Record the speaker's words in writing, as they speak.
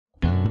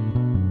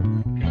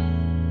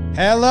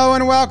Hello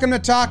and welcome to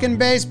Talkin'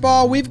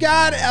 Baseball. We've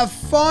got a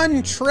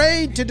fun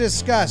trade to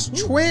discuss.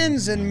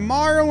 Twins and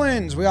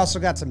Marlins. We also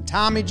got some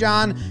Tommy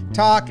John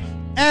talk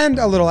and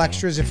a little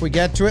extras if we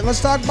get to it.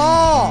 Let's talk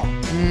ball.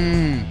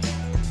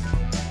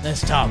 Let's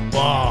talk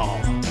ball.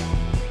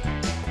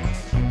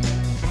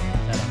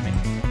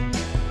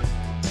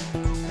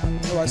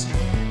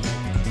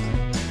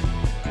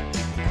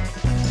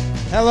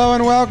 Hello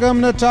and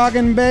welcome to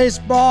Talkin'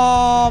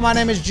 Baseball. My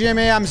name is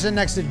Jimmy. I'm sitting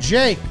next to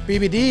Jake.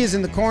 BBD is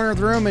in the corner of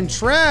the room, and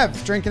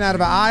Trev drinking out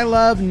of an I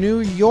Love New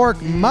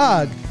York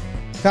mug.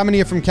 Coming to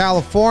you from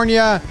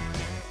California.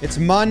 It's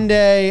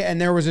Monday, and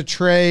there was a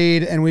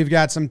trade, and we've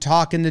got some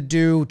talking to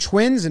do.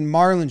 Twins and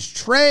Marlins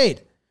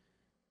trade.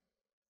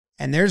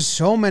 And there's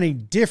so many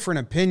different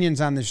opinions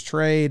on this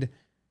trade,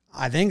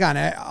 I think on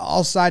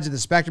all sides of the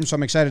spectrum, so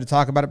I'm excited to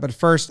talk about it. But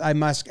first, I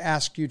must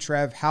ask you,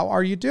 Trev, how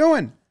are you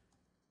doing?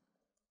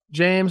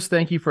 James,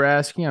 thank you for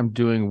asking. I'm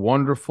doing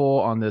wonderful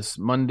on this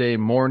Monday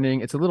morning.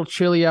 It's a little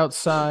chilly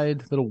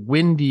outside, a little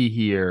windy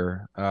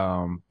here,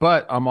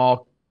 but I'm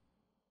all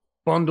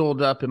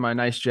bundled up in my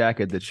nice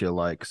jacket that you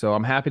like. So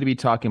I'm happy to be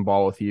talking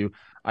ball with you.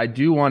 I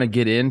do want to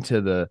get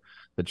into the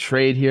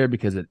trade here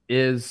because it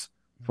is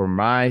for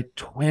my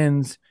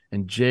Twins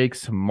and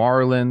Jake's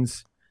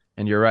Marlins.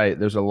 And you're right,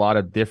 there's a lot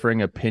of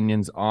differing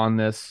opinions on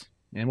this,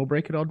 and we'll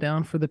break it all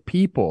down for the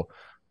people.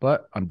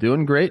 But I'm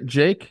doing great.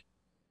 Jake,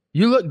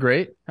 you look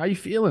great. How you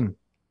feeling?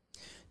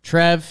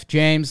 Trev,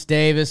 James,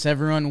 Davis,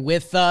 everyone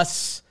with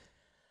us.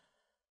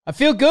 I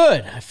feel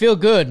good. I feel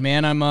good,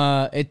 man.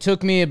 It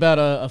took me about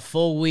a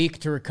full week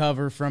to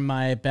recover from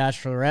my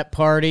bachelorette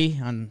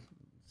party. On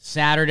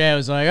Saturday, I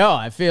was like, oh,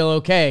 I feel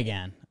okay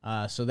again.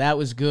 So that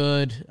was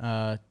good.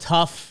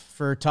 Tough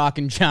for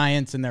Talkin'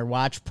 Giants and their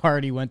watch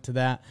party went to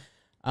that.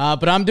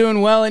 But I'm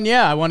doing well, and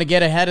yeah, I want to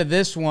get ahead of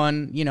this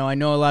one. You know, I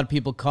know a lot of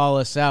people call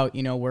us out.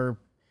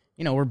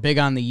 We're big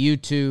on the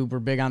YouTube. We're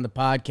big on the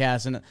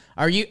podcast. And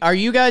are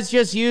you guys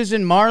just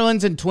using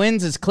Marlins and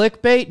Twins as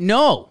clickbait?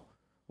 No.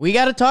 We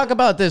got to talk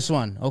about this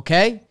one,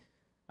 okay?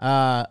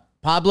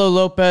 Pablo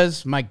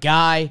Lopez, my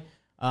guy.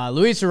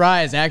 Luis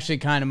Arraez is actually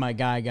kind of my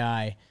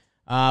guy.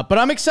 But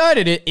I'm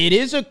excited. It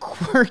is a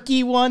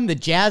quirky one. The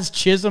Jazz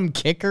Chisholm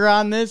kicker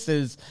on this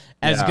is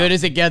as good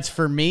as it gets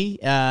for me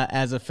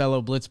as a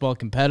fellow blitzball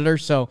competitor.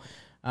 So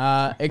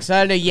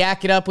excited to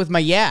yak it up with my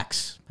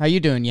yaks. How you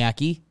doing,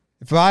 Yaki?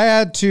 If I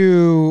had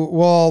to,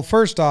 well,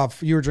 first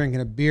off, you were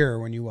drinking a beer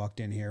when you walked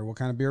in here. What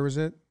kind of beer was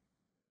it?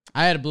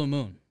 I had a Blue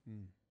Moon.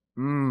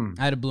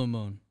 I had a Blue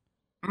Moon,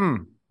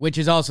 which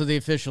is also the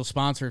official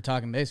sponsor of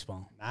Talkin'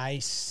 Baseball.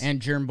 Nice. And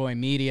Germ Boy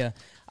Media.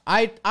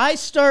 I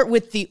start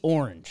with the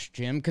orange,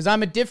 Jim, because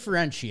I'm a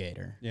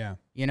differentiator. Yeah.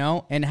 You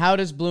know? And how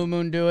does Blue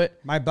Moon do it?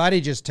 My buddy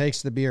just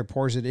takes the beer,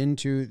 pours it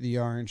into the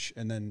orange,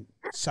 and then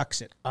sucks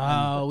it.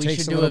 Oh, we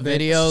should do a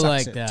video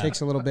like that.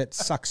 Takes a little bit,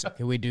 sucks it.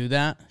 Can we do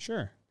that?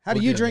 Sure. How do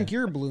you drink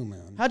your Blue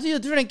Moon? How do you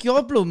drink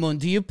your Blue Moon?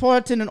 Do you pour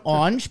it in an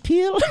orange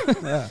peel?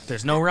 Yeah.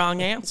 There's no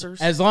wrong answers.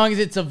 As long as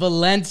it's a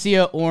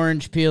Valencia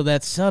orange peel,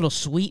 that subtle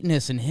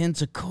sweetness and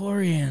hints of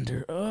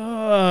coriander.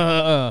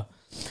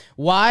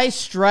 Why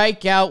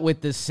strike out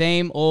with the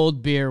same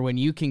old beer when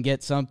you can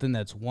get something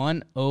that's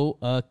one of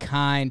a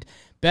kind?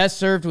 Best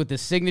served with the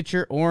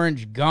signature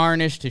orange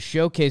garnish to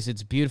showcase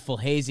its beautiful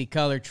hazy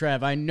color.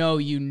 Trev, I know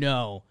you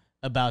know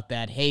about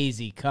that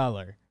hazy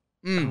color.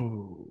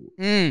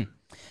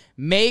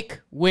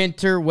 Make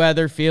winter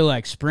weather feel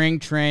like spring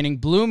training.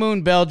 Blue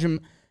Moon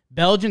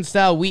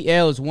Belgian-style wheat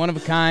ale is one of a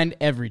kind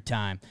every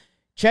time.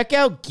 Check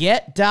out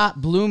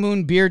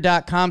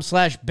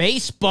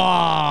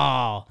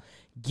get.bluemoonbeer.com/baseball.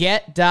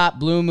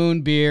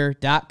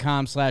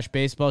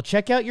 Get.bluemoonbeer.com/baseball.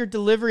 Check out your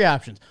delivery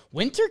options.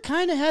 Winter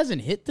kind of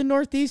hasn't hit the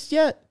Northeast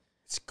yet.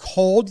 It's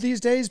cold these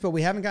days, but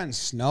we haven't gotten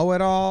snow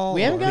at all.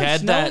 We haven't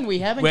gotten snow, and we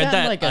haven't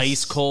gotten like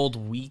ice cold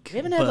week. We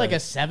haven't had like a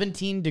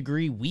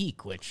 17-degree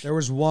week, which there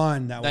was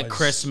one that was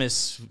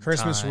Christmas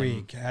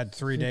week had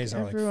 3 days.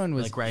 Everyone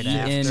was like right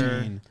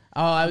after.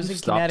 Oh, I was in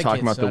Connecticut,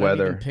 talking about so the I don't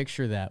weather. even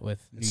picture that with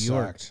New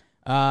York.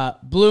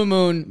 Sucked. Blue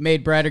Moon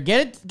made brighter.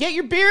 Get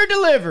your beer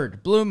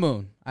delivered. Blue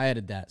Moon. I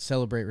added that.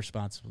 Celebrate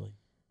responsibly.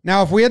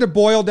 Now, if we had to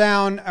boil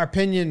down our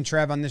opinion,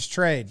 Trev, on this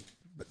trade,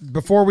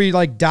 before we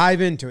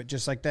dive into it,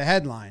 just like the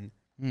headline,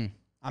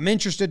 I'm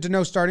interested to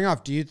know, starting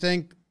off, do you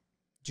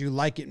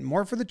like it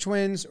more for the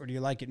Twins or do you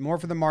like it more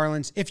for the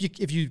Marlins? If you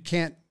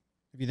think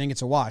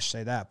it's a wash,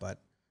 say that. But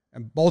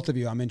both of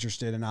you, I'm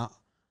interested in.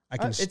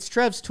 It's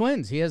Trev's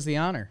Twins. He has the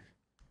honor.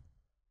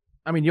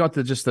 I mean, you want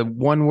just the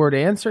one-word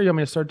answer? You want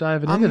me to start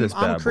diving into this bad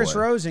boy? I'm Chris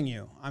Rosing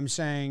you. I'm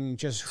saying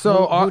just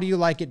who do you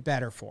like it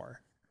better for?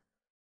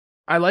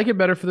 I like it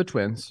better for the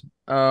Twins.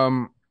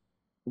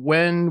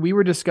 When we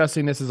were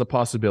discussing this as a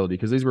possibility,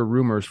 because these were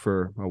rumors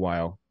for a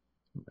while,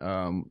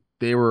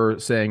 they were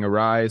saying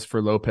Arraez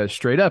for Lopez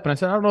straight up. And I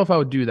said, I don't know if I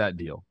would do that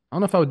deal. I don't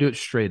know if I would do it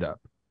straight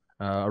up.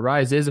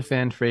 Arraez is a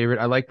fan favorite.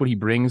 I like what he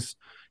brings,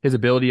 his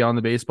ability on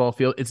the baseball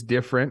field. It's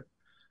different.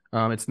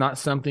 It's not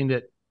something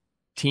that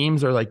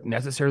teams are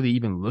necessarily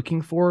even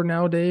looking for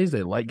nowadays.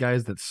 They like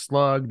guys that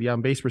slug. The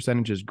on-base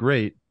percentage is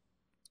great.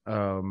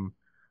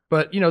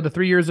 But, the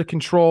 3 years of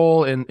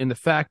control and the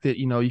fact that,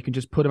 you can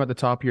just put him at the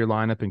top of your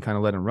lineup and kind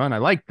of let him run, I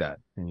like that.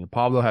 And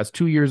Pablo has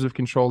 2 years of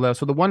control left.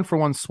 So the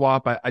 1-for-1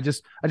 swap, I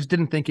just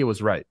didn't think it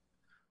was right.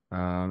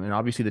 And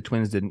obviously the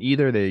Twins didn't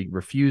either. They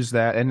refused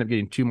that, ended up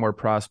getting 2 more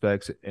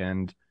prospects.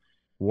 And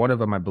one of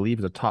them, I believe,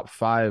 is a top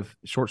 5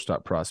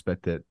 shortstop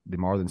prospect that the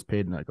Marlins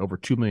paid like over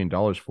 $2 million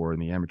for in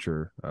the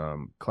amateur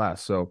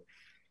class. So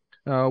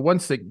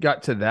once it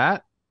got to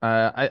that,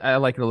 I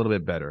like it a little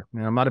bit better.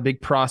 I'm not a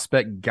big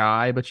prospect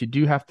guy, but you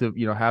do have to,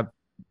 have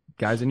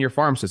guys in your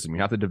farm system.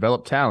 You have to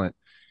develop talent.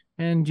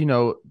 And,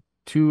 I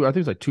think it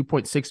was like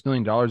 $2.6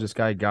 million this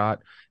guy got,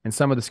 and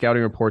some of the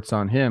scouting reports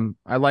on him,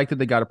 I like that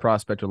they got a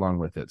prospect along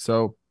with it.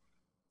 So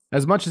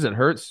as much as it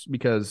hurts,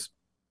 because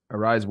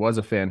Arraez was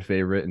a fan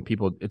favorite and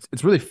people,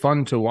 it's really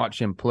fun to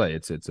watch him play.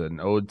 It's an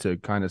ode to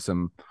kind of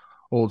some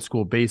old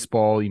school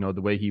baseball,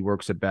 the way he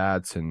works at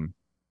bats, and,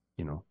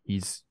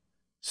 he's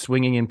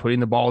swinging and putting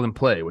the ball in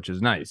play, which is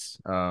nice.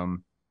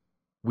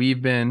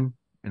 We've been,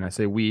 and I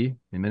say we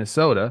in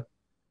Minnesota,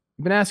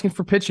 we've been asking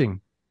for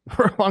pitching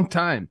for a long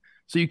time.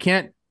 So you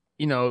can't,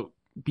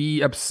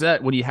 be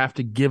upset when you have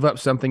to give up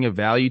something of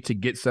value to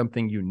get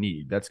something you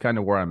need. That's kind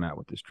of where I'm at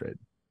with this trade.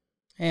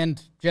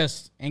 And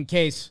just in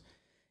case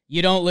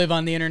you don't live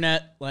on the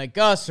internet like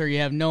us, or you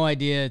have no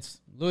idea,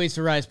 it's Luis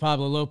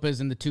Arraez-Pablo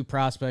Lopez and the 2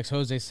 prospects,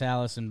 Jose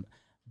Salas and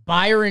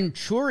Byron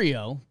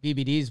Churio,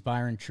 BBD's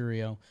Byron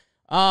Churio.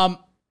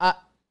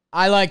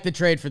 I like the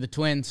trade for the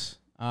Twins.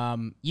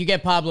 You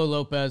get Pablo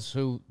Lopez,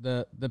 who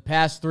the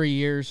past 3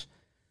 years,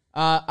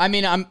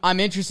 I'm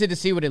interested to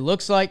see what it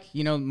looks like.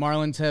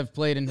 Marlins have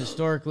played in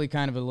historically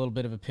kind of a little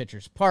bit of a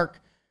pitcher's park.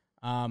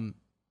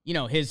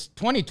 His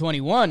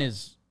 2021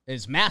 is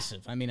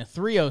massive. A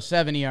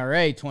 3.07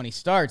 ERA, 20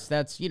 starts.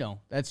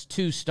 That's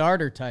 2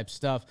 starter type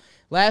stuff.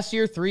 Last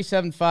year,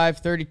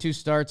 3.75, 32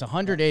 starts,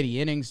 180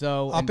 innings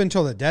though. Up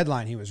until the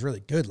deadline, he was really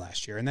good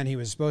last year, and then he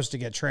was supposed to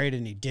get traded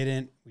and he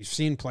didn't. We've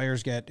seen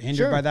players get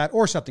injured by that,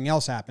 or something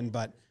else happened.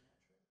 But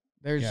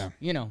there's,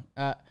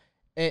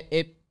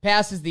 it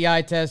passes the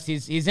eye test.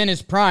 He's in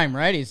his prime,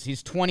 right?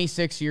 He's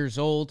 26 years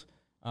old.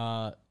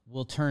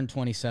 Will turn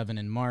 27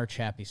 in March.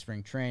 Happy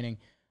spring training.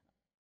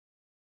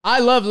 I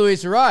love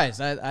Luis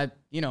Arraez.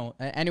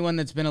 Anyone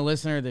that's been a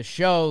listener to the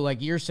show,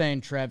 like you're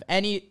saying, Trev,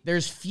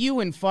 there's few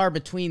and far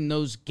between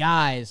those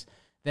guys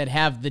that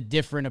have the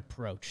different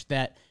approach.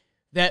 That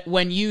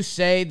when you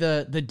say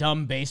the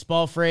dumb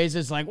baseball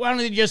phrases like, why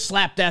don't you just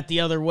slap that the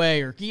other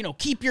way, or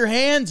keep your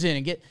hands in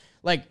and get,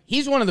 like,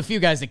 he's one of the few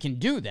guys that can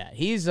do that.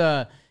 He's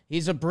a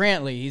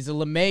Brantley, he's a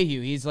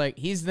LeMahieu,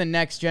 he's the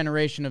next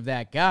generation of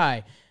that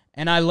guy,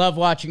 and I love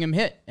watching him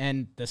hit.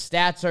 And the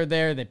stats are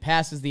there that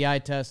passes the eye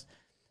test.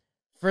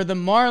 For the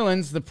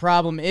Marlins, the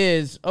problem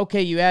is,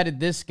 okay, you added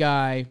this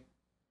guy.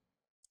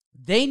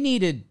 They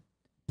needed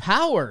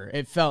power,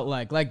 it felt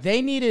like. Like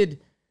they've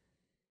needed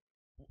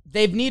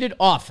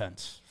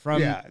offense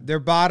from their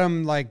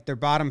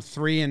bottom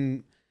 3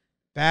 in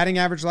batting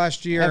average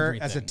last year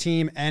as a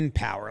team, and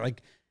power.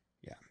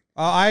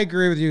 I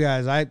agree with you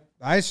guys.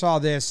 I saw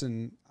this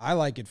and I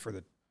like it for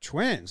the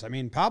Twins.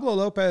 Pablo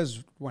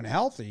Lopez, when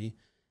healthy,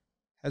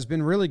 has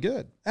been really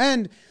good.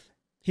 And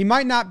he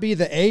might not be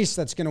the ace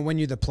that's going to win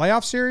you the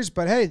playoff series,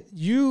 but hey,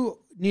 you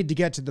need to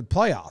get to the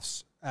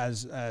playoffs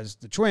as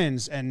the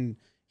Twins, and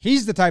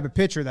he's the type of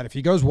pitcher that if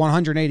he goes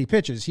 180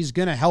 pitches, he's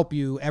going to help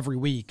you every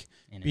week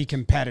be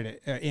competitive,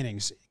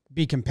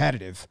 be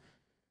competitive,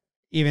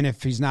 even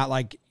if he's not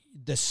like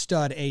the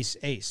stud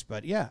ace.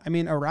 But yeah,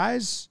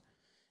 Arraez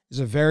is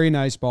a very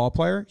nice ball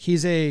player.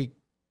 He's in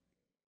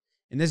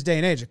this day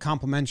and age, a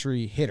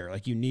complimentary hitter.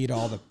 Like, you need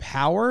all the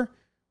power,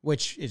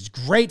 which is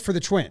great for the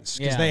Twins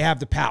because they have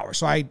the power.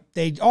 So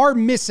they are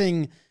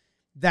missing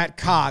that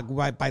cog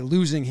by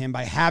losing him,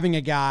 by having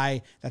a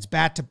guy that's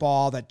bat to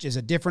ball, that is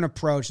a different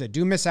approach. They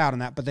do miss out on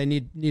that, but they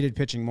needed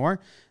pitching more.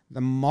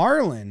 The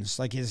Marlins,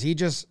 is he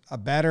just a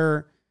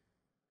better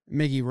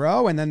Miggy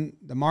Rowe? And then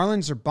the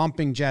Marlins are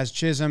bumping Jazz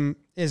Chisholm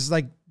is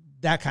like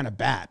that kind of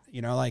bat,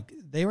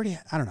 they already,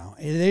 I don't know.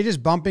 They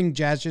just bumping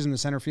Jazz Chisholm to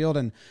center field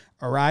and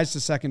Arraez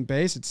to second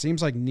base. It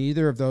seems like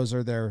neither of those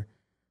are their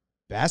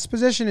best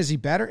position. Is he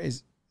better?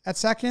 Is at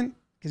second?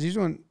 Because he's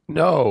doing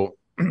no.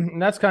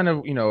 That's kind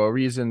of a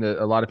reason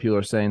that a lot of people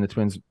are saying the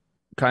Twins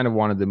kind of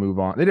wanted to move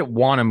on. They didn't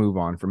want to move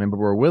on from him, but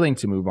were willing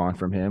to move on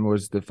from him.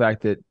 Was the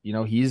fact that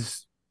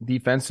he's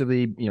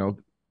defensively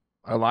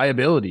a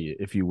liability,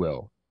 if you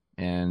will,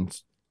 and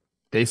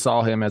they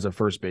saw him as a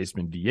first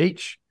baseman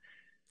DH.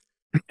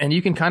 And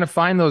you can kind of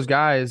find those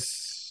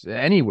guys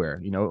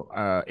anywhere.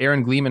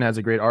 Aaron Gleeman has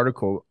a great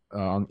article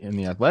in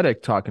The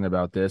Athletic talking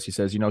about this. He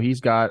says,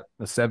 he's got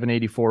a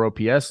 784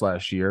 OPS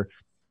last year.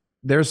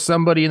 There's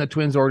somebody in the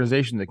Twins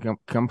organization that can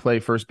come play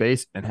first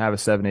base and have a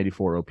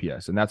 784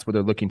 OPS. And that's what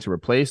they're looking to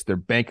replace. They're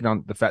banking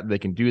on the fact that they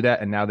can do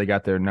that. And now they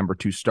got their number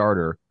 2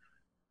 starter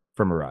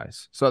from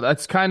Arraez. So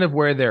that's kind of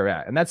where they're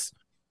at. And that's,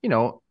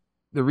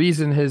 the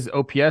reason his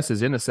OPS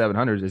is in the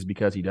 700s is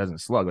because he doesn't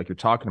slug. Like you're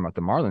talking about,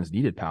 the Marlins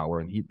needed power,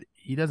 and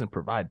he doesn't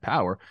provide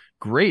power.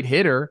 Great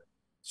hitter,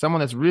 someone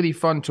that's really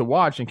fun to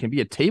watch and can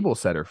be a table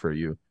setter for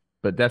you.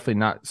 but definitely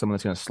not someone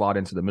that's going to slot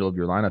into the middle of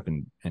your lineup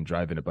and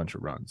drive in a bunch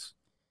of runs.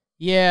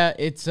 Yeah,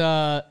 it's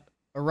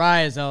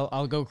Arraez.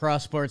 I'll go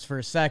cross sports for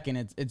a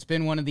second. It's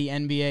been one of the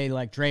NBA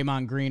like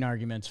Draymond Green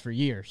arguments for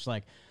years.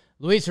 Like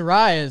Luis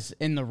Arraez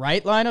in the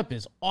right lineup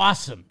is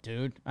awesome,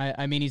 dude.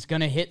 I mean, he's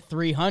gonna hit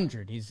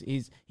 300.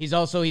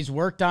 He's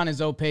worked on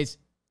his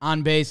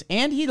on base,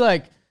 and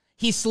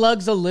he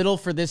slugs a little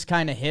for this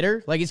kind of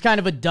hitter. Like he's kind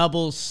of a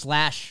double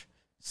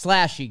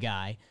slashy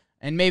guy,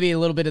 and maybe a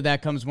little bit of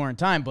that comes more in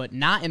time, but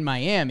not in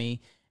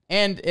Miami.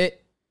 And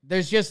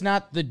there's just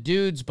not the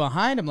dudes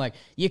behind him. Like,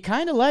 you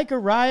kind of like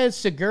Arraez,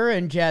 Segura,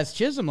 and Jazz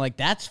Chisholm. Like,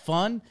 that's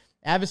fun.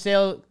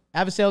 Avisail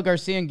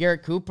Garcia and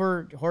Garrett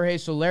Cooper, Jorge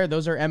Soler,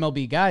 those are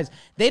MLB guys.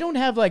 They don't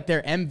have, like,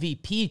 their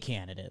MVP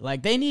candidate.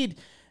 Like, they need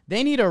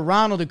a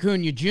Ronald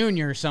Acuna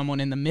Jr. or someone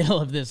in the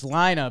middle of this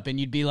lineup, and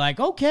you'd be like,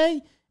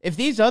 okay, if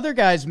these other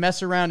guys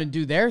mess around and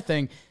do their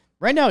thing.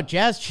 Right now,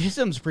 Jazz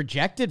Chisholm's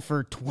projected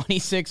for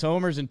 26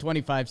 homers and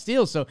 25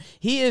 steals, so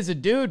he is a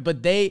dude,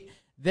 but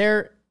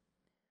they're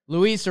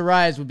Luis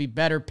Arraez would be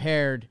better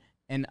paired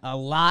in a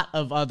lot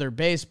of other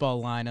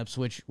baseball lineups,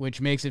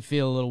 which makes it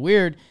feel a little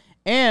weird.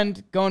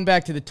 And going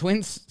back to the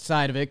Twins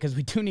side of it, because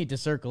we do need to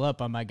circle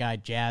up on my guy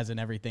Jazz and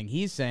everything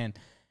he's saying.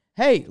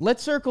 Hey,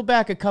 let's circle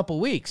back a couple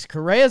weeks.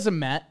 Correa's a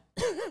Met,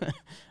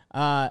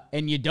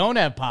 and you don't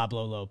have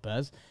Pablo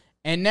Lopez.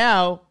 And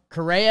now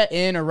Correa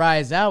in,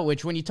 Arraez out,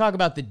 which when you talk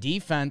about the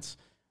defense,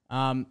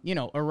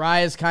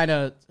 Arraez kind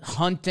of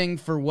hunting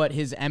for what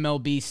his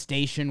MLB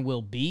station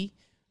will be.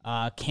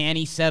 Can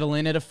he settle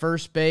in at a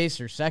first base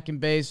or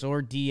second base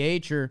or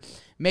DH, or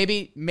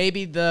maybe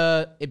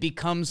it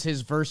becomes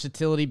his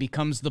versatility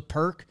becomes the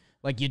perk.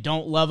 Like you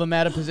don't love him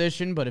at a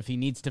position, but if he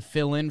needs to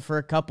fill in for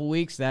a couple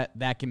weeks,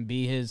 that can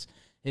be his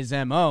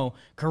MO.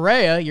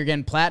 Correa, you're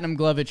getting platinum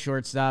glove at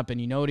shortstop,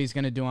 and you know what he's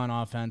going to do on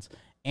offense,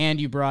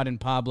 and you brought in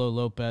Pablo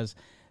Lopez.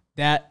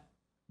 That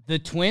the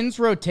Twins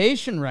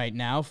rotation right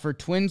now, for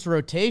Twins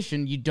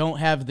rotation, you don't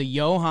have the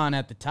Johan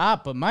at the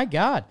top, but my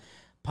God,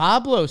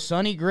 Pablo,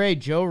 Sonny Gray,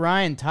 Joe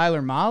Ryan,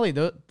 Tyler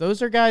Mahle,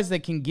 those are guys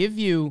that can give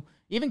you,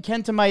 even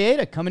Kenta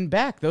Maeda coming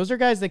back, those are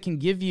guys that can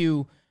give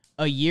you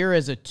a year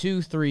as a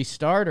 2-3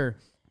 starter.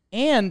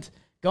 And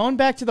going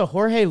back to the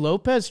Jorge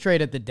Lopez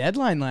trade at the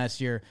deadline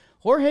last year,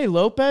 Jorge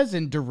Lopez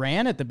and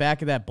Duran at the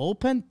back of that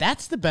bullpen,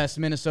 that's the best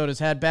Minnesota's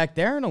had back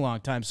there in a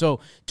long time.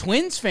 So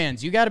Twins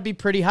fans, you got to be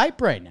pretty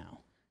hype right now.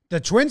 The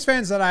Twins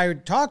fans that I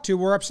talked to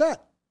were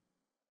upset.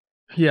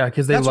 Yeah,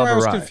 because they love Arraez. That's why I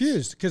was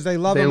confused, because they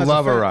love him as a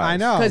fan. Arraez. I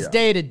know. Because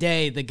day to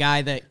day, the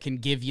guy that can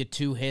give you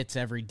 2 hits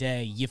every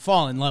day, you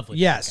fall in love with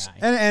that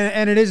guy.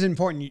 And it is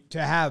important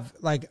to have,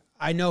 like,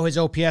 I know his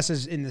OPS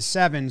is in the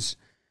 7s,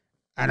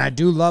 and I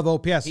do love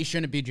OPS. He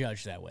shouldn't be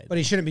judged that way. But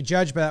he shouldn't be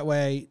judged that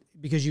way,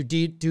 because you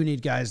do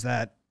need guys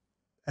that,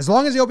 as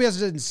long as the OPS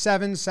is in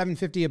 7,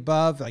 750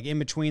 above, like in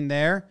between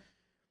there,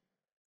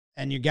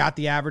 and you got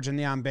the average and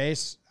the on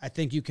base, I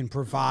think you can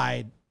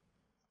provide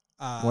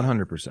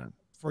 100%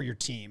 for your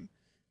team.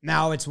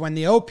 Now, it's when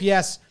the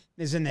OPS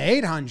is in the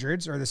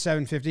 800s or the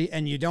 750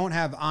 and you don't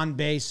have on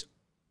base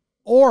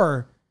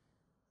or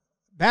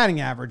batting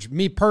average,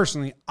 me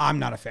personally, I'm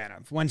not a fan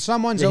of. When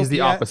someone's he's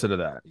the opposite of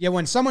that. Yeah,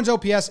 when someone's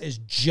OPS is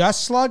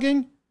just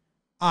slugging,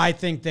 I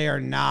think they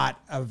are not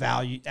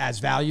as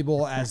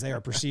valuable as they are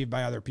perceived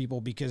by other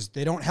people, because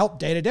they don't help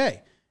day to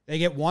day. They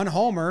get one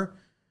homer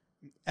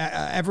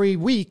every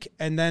week,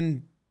 and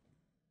then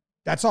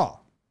that's all.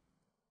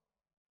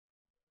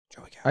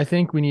 I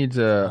think we need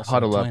to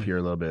huddle up here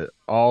a little bit.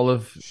 All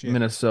of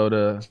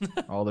Minnesota,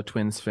 all the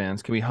Twins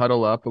fans, can we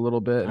huddle up a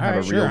little bit and have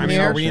a real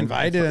discussion? Are we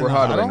invited? We're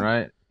huddling,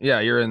 right? Yeah,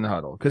 you're in the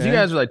huddle. Because you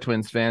guys are like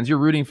Twins fans. You're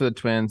rooting for the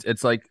Twins.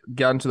 It's like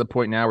gotten to the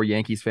point now where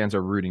Yankees fans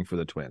are rooting for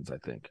the Twins, I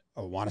think.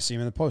 Oh, want to see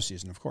them in the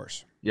postseason, of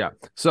course. Yeah.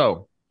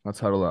 So let's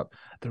huddle up.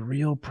 The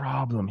real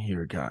problem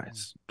here,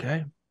 guys,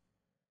 okay?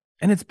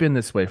 And it's been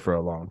this way for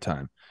a long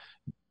time.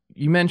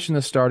 You mentioned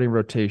the starting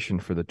rotation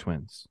for the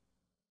Twins.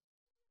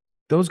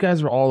 Those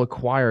guys are all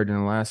acquired in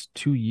the last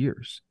 2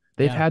 years.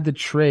 They've had to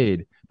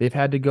trade. They've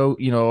had to go,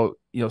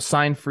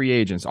 sign free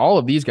agents. All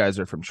of these guys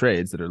are from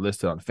trades that are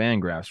listed on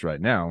Fangraphs right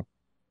now.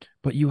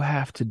 But you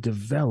have to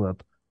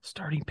develop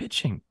starting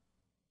pitching.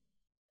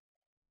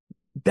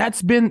 That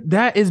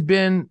has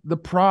been the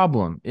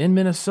problem in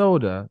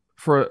Minnesota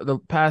for the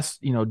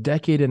past,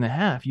 decade and a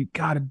half. You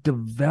got to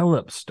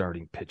develop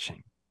starting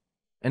pitching.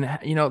 And,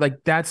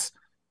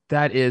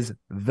 that is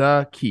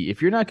the key.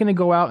 If you're not going to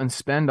go out and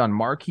spend on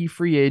marquee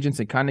free agents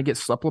and kind of get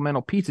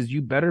supplemental pieces,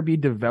 you better be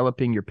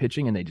developing your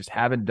pitching, and they just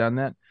haven't done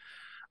that.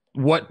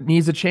 What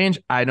needs to change?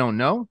 I don't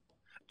know.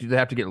 Do they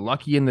have to get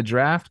lucky in the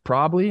draft?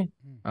 Probably.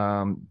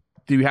 Do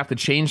you have to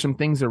change some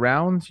things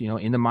around,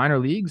 in the minor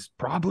leagues?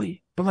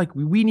 Probably. But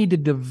we need to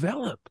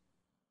develop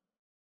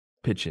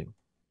pitching.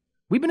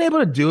 We've been able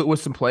to do it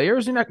with some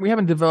players. We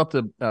haven't developed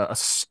a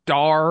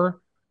star.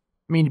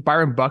 I mean,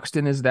 Byron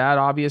Buxton is that,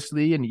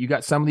 obviously, and you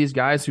got some of these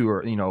guys who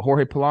are,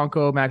 Jorge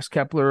Polanco, Max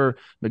Kepler,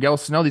 Miguel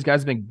Sano. These guys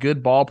have been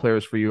good ball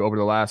players for you over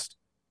the last,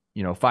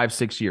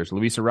 5-6 years.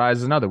 Luis Arraez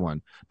is another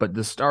one. But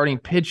the starting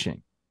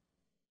pitching,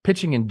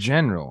 pitching in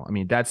general, I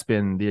mean, that's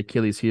been the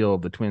Achilles heel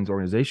of the Twins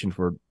organization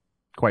for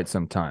quite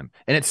some time,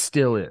 and it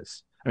still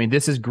is. I mean,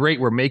 this is great.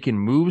 We're making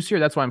moves here.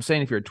 That's why I'm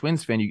saying if you're a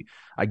Twins fan,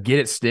 I get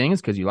it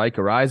stings because you like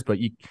Arraez, but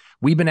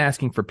we've been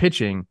asking for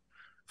pitching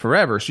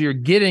forever, so you're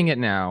getting it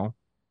now.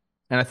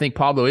 And I think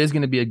Pablo is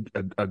going to be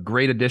a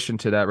great addition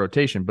to that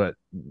rotation, but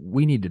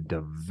we need to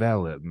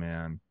develop,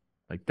 man.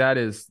 Like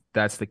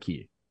that's the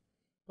key.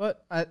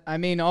 But I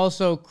mean,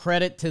 also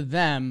credit to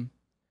them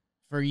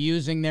for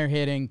using their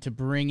hitting to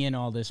bring in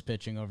all this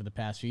pitching over the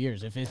past few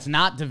years. If it's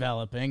not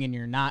developing and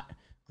you're not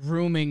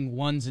grooming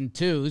ones and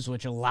twos,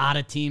 which a lot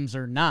of teams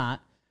are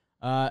not,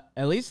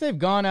 at least they've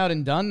gone out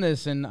and done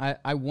this. And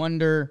I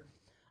wonder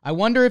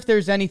if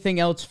there's anything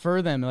else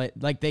for them.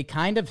 Like they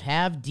kind of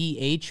have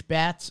DH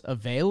bats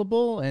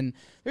available, and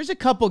there's a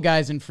couple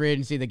guys in free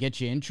agency that get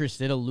you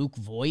interested. A Luke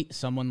Voit,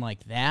 someone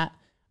like that.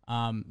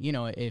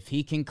 If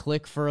he can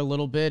click for a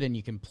little bit and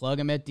you can plug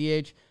him at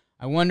DH,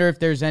 I wonder if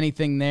there's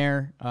anything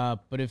there.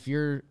 But if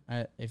you're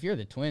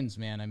the Twins,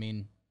 man, I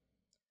mean,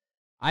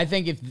 I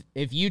think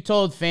if you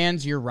told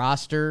fans your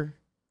roster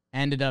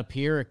ended up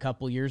here a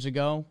couple years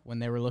ago when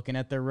they were looking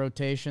at their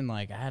rotation,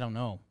 like, I don't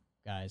know,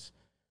 guys.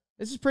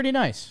 This is pretty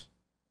nice.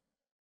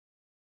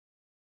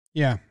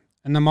 Yeah,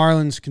 and the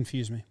Marlins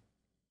confuse me.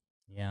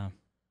 Yeah.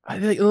 I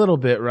think a little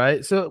bit,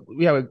 right? So,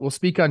 yeah, we'll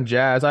speak on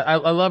Jazz. I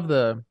love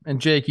and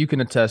Jake, you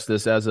can attest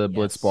this as a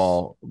blitz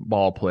ball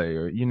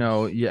player. You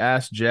know, you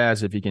ask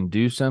Jazz if he can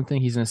do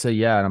something, he's going to say,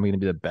 yeah, and I'm going to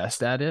be the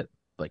best at it.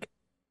 Like,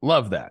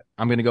 love that.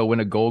 I'm going to go win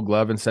a Gold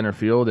Glove in center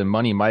field, and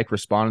Money Mike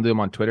responded to him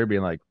on Twitter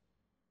being like,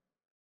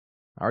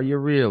 are you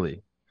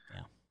really?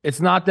 It's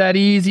not that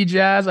easy,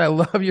 Jazz. I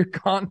love your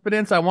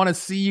confidence. I want to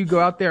see you go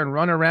out there and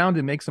run around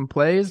and make some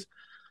plays.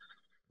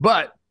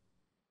 But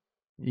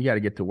you got to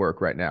get to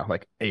work right now,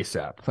 like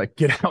ASAP. Like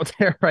get out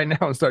there right now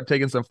and start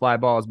taking some fly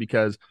balls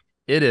because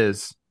it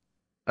is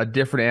a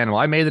different animal.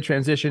 I made the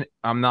transition.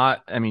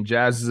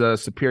 Jazz is a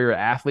superior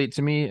athlete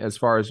to me as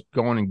far as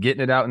going and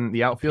getting it out in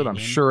the outfield. I'm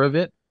sure of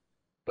it.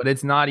 But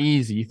it's not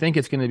easy. You think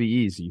it's going to be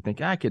easy. You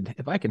think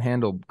if I can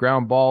handle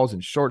ground balls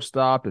and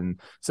shortstop and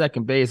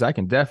second base, I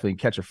can definitely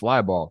catch a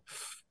fly ball.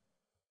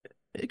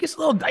 It gets a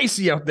little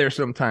dicey out there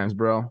sometimes,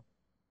 bro.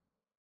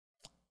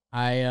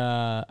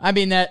 I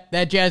mean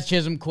that Jazz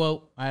Chisholm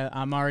quote,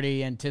 I'm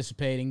already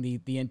anticipating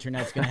the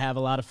internet's going to have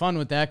a lot of fun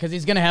with that because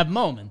he's going to have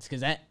moments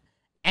because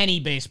any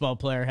baseball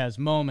player has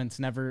moments,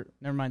 never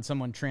mind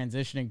someone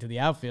transitioning to the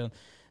outfield.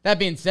 That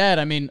being said,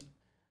 I mean,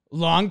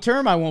 long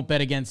term, I won't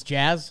bet against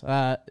Jazz.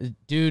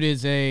 Dude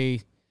is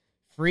a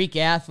freak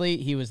athlete.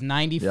 He was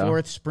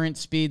 94th sprint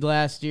speed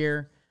last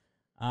year.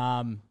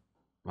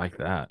 Like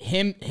that.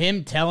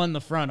 Him telling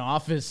the front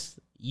office,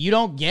 you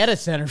don't get a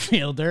center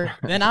fielder,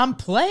 then I'm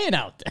playing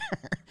out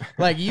there.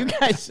 Like you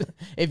guys,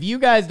 if you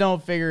guys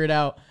don't figure it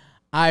out,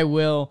 I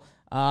will.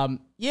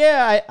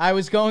 I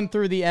was going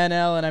through the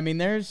NL, and I mean,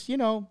 there's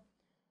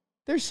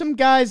some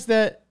guys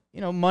that,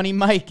 Money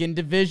Mike in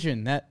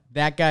division,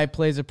 that guy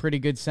plays a pretty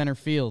good center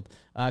field.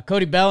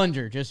 Cody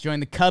Bellinger just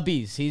joined the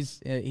Cubbies.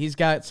 He's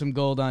got some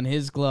gold on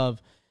his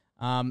glove.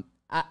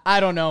 I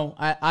don't know.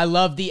 I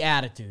love the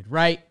attitude,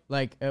 right?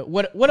 Like,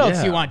 what else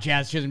do you want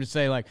Jazz Chisholm to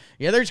say? Like,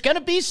 yeah, there's going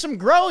to be some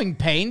growing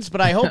pains,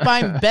 but I hope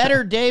I'm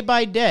better day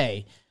by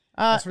day.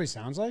 That's what he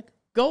sounds like?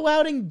 Go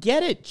out and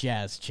get it,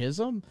 Jazz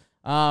Chisholm.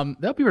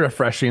 That'll be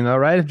refreshing, though,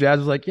 right? If Jazz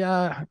was like,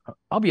 yeah,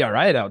 I'll be all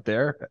right out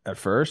there at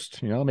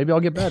first. Maybe I'll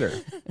get better.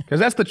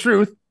 Because that's the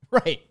truth.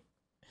 Right.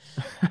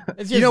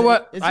 You know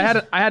what?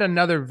 I had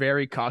another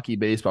very cocky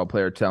baseball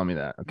player tell me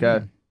that, okay? I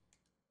don't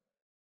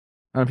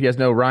know if you guys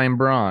know Ryan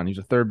Braun. He's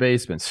a third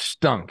baseman.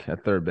 Stunk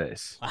at third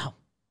base. Wow.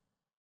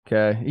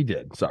 Okay? He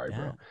did. Sorry,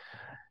 bro.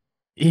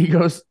 He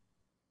goes,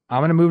 I'm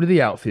going to move to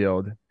the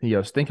outfield. He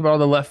goes, think about all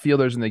the left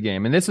fielders in the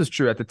game. And this is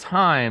true. At the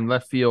time,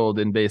 left field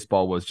in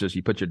baseball was just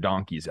you put your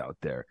donkeys out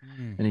there.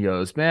 And he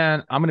goes,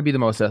 man, I'm going to be the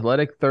most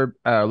athletic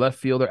left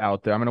fielder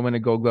out there. I'm going to win a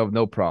Gold Glove,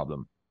 no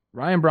problem.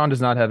 Ryan Braun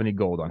does not have any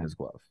gold on his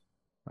glove.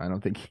 I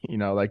don't think,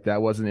 like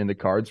that wasn't in the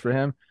cards for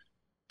him.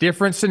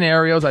 Different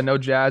scenarios. I know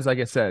Jazz, like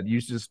I said,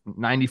 uses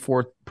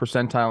 94th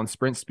percentile in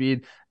sprint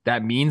speed.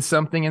 That means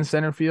something in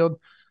center field.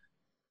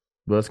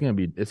 But it's gonna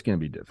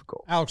be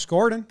difficult. Alex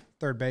Gordon,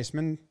 third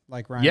baseman,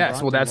 like Ryan. Yes,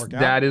 Braun, well,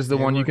 that is the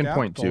one you can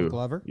point to. Gold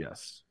Glover.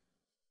 Yes.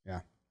 Yeah.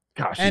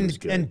 Gosh,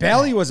 and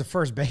Belly was a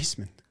first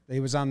baseman. He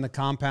was on the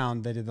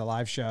compound. They did the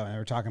live show, and they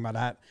were talking about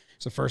that.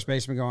 So first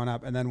baseman going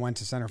up, and then went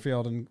to center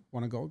field and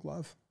won a Gold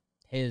Glove.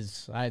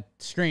 I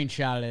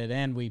screenshotted it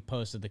and we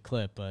posted the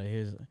clip.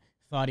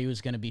 Thought he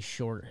was going to be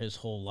short his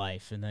whole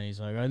life, and then he's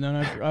like, and then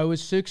I was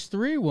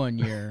 6'3" one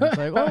year. It's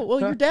like, oh well,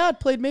 your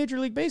dad played Major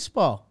League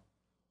Baseball.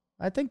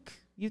 I think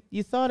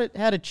you thought it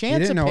had a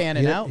chance of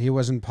panning out. He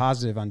wasn't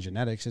positive on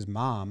genetics. His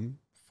mom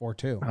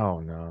 4'2".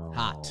 Oh no,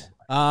 hot.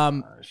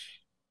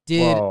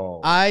 Did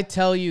I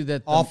tell you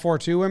that all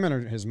 4'2" women or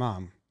his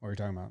mom? What are you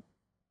talking about?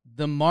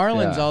 The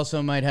Marlins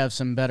also might have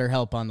some better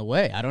help on the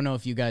way. I don't know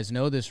if you guys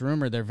know this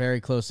rumor. They're very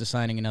close to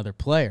signing another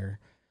player.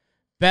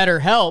 Better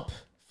help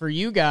for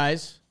you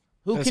guys.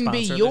 Who can be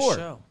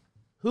your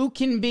Who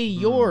can be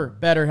your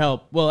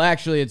BetterHelp? Well,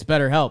 actually, it's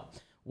BetterHelp.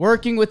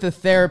 Working with a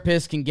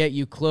therapist can get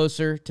you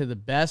closer to the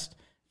best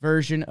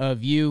version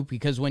of you,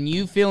 because when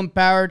you feel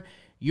empowered,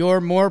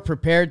 you're more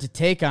prepared to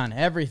take on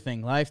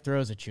everything life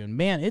throws at you. And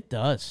man, it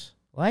does.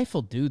 Life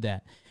will do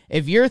that.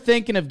 If you're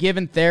thinking of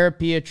giving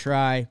therapy a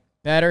try,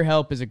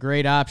 BetterHelp is a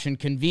great option.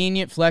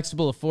 Convenient,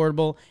 flexible,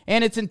 affordable,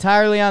 and it's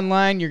entirely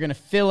online. You're going to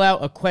fill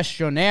out a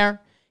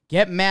questionnaire,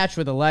 get matched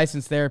with a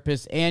licensed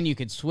therapist, and you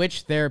can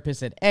switch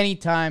therapists at any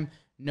time.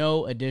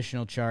 No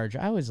additional charge.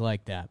 I always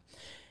like that.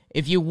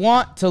 If you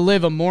want to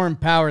live a more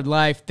empowered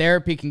life,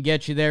 therapy can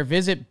get you there.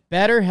 Visit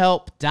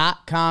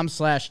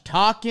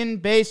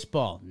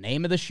BetterHelp.com/TalkinBaseball.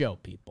 Name of the show,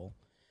 people.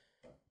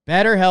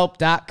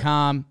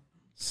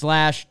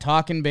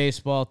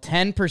 BetterHelp.com/TalkinBaseball.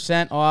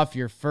 10% off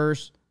your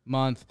first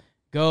month.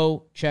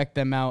 Go check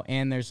them out,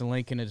 and there's a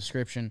link in the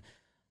description.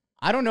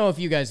 I don't know if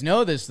you guys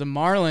know this. The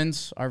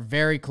Marlins are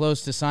very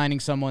close to signing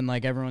someone,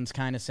 like everyone's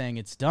kind of saying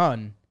it's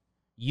done.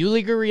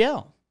 Yuli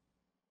Gurriel.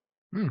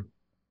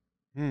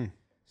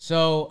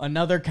 So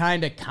another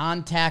kind of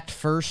contact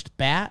first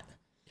bat.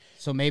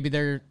 So maybe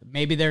their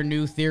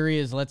new theory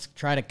is let's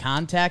try to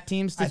contact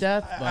teams to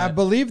death. But I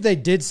believe they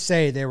did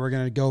say they were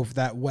going to go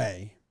that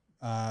way,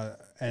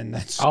 and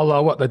that's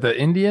what, like the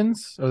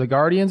Indians or the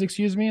Guardians?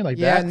 Excuse me, like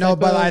yeah, that. no,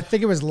 but I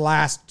think it was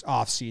last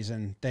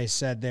offseason. They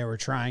said they were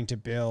trying to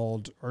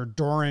build or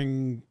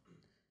during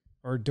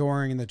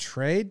the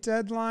trade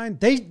deadline.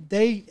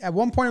 They at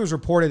one point it was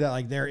reported that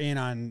like they're in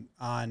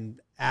on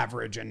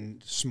average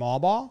and small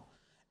ball.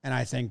 And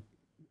I think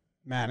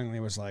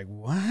Mattingly was like,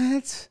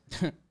 what?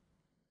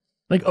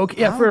 Like,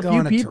 okay, yeah, for a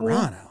few people.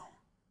 Toronto.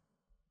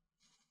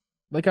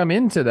 Like, I'm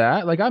into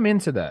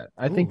that.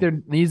 I think there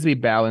needs to be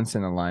balance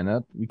in the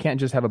lineup. You can't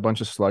just have a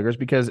bunch of sluggers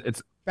because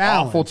it's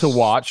awful to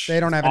watch. They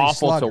don't have any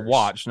awful sluggers. to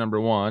watch,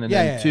 number one. And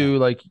then two,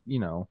 like,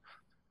 you're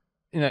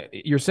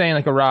saying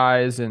like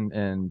Arraez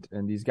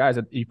and these guys,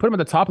 you put them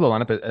at the top of the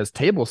lineup as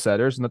table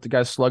setters and let the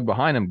guys slug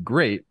behind them.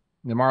 Great.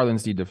 The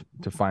Marlins need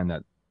to find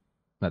that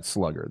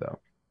slugger, though.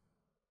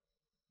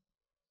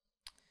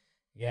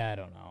 yeah, I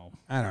don't know.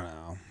 I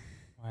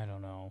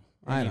don't know.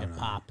 I need a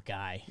pop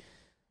guy.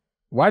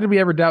 Why did we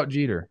ever doubt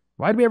Jeter?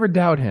 Why did we ever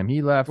doubt him?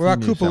 He left. What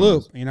about Koopa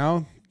Loop?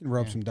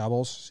 Rope some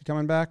doubles. Is he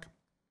coming back?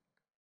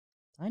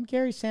 Sign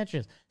Gary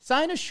Sanchez.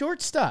 Sign a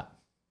shortstop.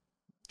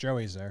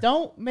 Joey's there.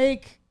 Don't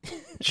make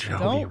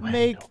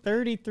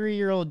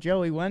 33-year-old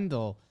Joey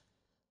Wendell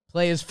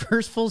play his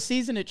first full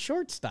season at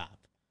shortstop.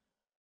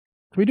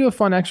 Can we do a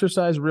fun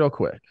exercise real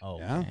quick? Oh,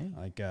 yeah, okay.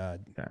 like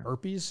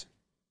burpees.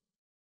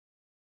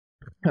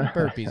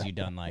 Burpees you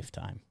done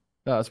lifetime.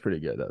 Oh, that's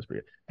pretty good.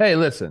 Hey,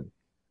 listen.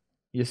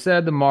 You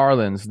said the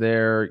Marlins,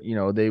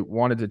 they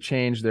wanted to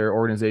change their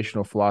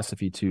organizational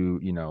philosophy to,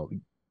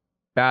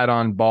 bat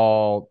on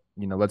ball,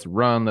 let's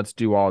run, let's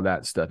do all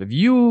that stuff. If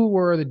you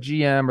were the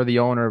GM or the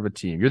owner of a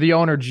team, you're the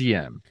owner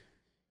GM.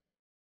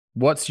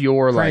 What's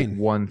your Crane.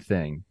 one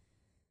thing?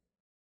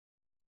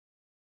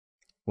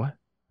 What?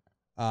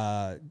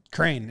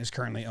 Crane is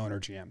currently owner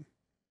GM.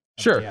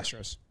 Sure. The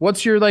Astros.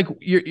 What's your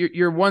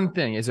your one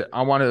thing? Is it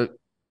I want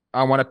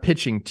a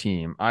pitching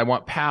team. I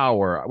want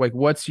power. Like,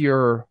 what's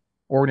your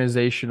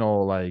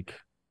organizational Philosophy.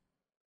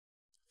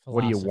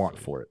 What do you want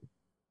for it?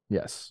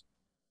 Yes.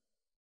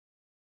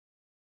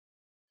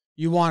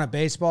 You want a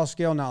baseball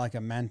skill, not like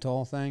a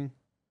mental thing?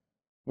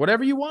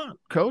 Whatever you want,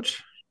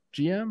 coach,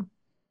 GM.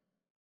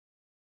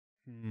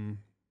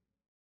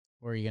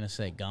 Were you going to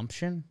say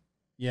gumption?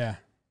 Yeah.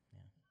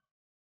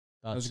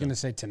 I was going to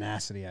say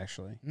tenacity,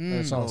 actually. But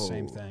it's all the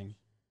same thing.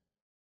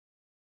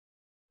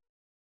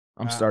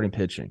 I'm starting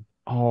pitching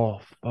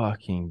all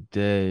fucking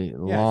day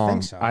long. Yeah, I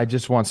think so. I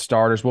just want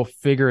starters. We'll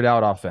figure it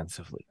out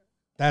offensively.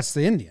 That's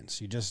the Indians.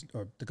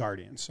 Or the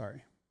Guardians,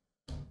 sorry.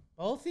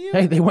 Both of you?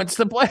 Hey, they went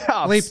to the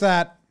playoffs. Bleep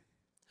that.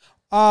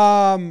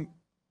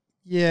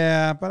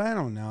 Yeah, but I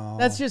don't know.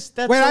 That's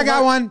Wait, I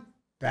got one.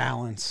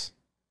 Balance.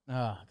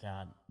 Oh,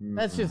 God.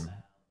 That's just...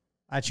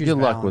 I choose Good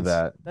balance. luck with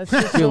that. That's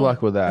just Good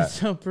luck with that. That's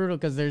so brutal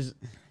because there's...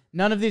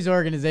 None of these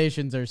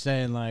organizations are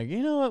saying, like,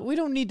 you know what, we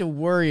don't need to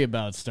worry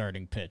about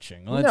starting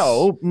pitching.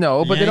 No,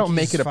 but they don't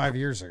make it a 5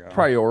 years ago.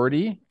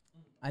 priority.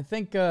 I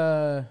think...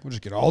 We'll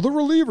just get all the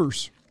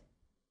relievers.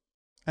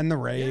 And the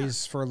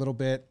Rays for a little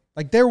bit.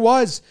 Like, there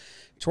was...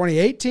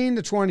 2018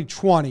 to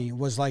 2020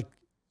 was like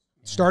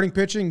starting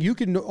pitching. You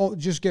can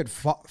just get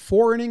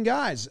 4-inning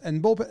guys,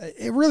 and bullpen.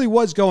 It really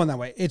was going that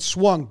way. It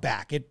swung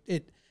back.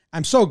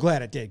 I'm so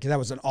glad it did because that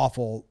was an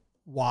awful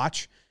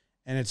watch,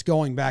 and it's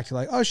going back to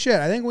like, oh shit,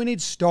 I think we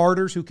need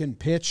starters who can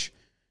pitch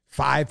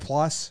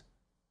 5+.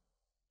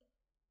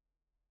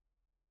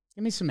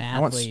 Give me some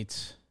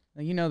athletes.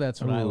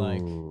 That's what I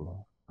like.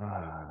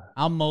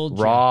 I'll mold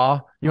you. Raw.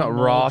 You want I'll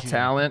raw mold you.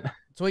 talent?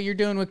 That's what you're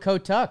doing with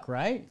Kotuck,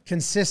 right?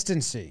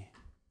 Consistency.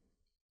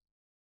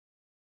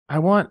 I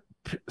want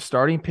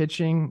starting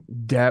pitching,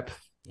 depth,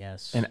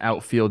 Yes. and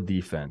outfield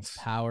defense.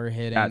 Power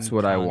hitting. That's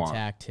what I want.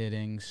 Contact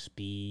hitting,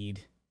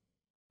 speed.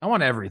 I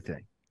want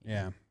everything.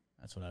 Yeah.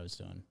 That's what I was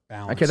doing.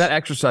 Balance. Okay, that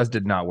exercise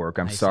did not work.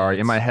 I'm Nice sorry.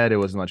 hands. In my head, it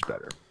was much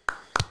better.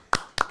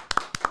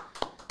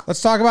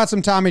 Let's talk about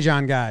some Tommy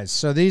John guys.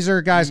 So these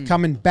are guys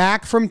coming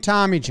back from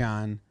Tommy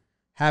John.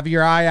 Have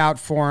your eye out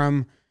for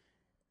them.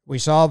 We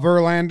saw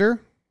Verlander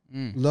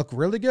look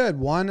really good.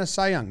 Won a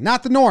Cy Young.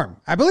 Not the norm.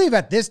 I believe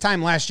at this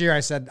time last year I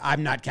said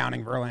I'm not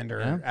counting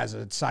Verlander as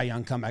a Cy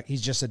Young comeback.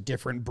 He's just a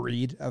different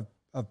breed of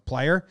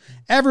player.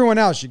 Everyone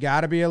else you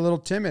got to be a little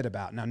timid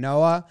about. Now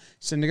Noah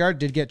Syndergaard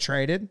did get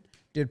traded,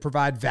 did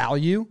provide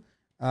value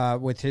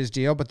with his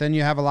deal, but then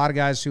you have a lot of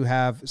guys who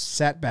have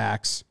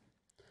setbacks.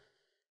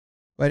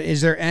 But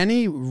is there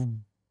any,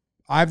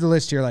 I have the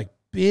list here, like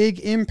big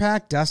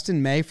impact,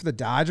 Dustin May for the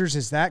Dodgers?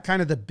 Is that kind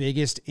of the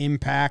biggest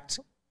impact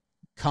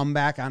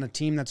comeback on a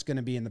team that's going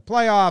to be in the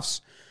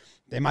playoffs?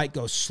 They might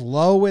go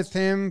slow with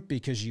him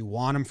because you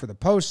want him for the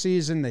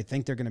postseason. They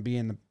think they're going to be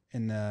in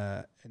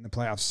the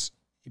playoffs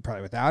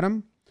probably without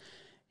him.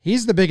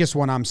 He's the biggest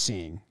one I'm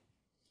seeing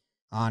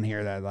on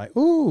here that like,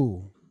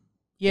 ooh.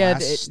 Yeah,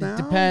 it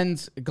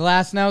depends.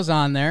 Glasnow's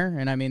on there,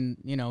 and I mean,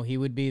 he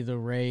would be the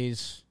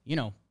Rays.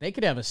 They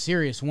could have a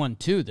serious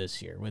 1-2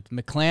 this year with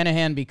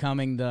McClanahan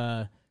becoming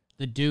the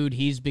dude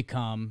he's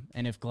become,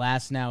 and if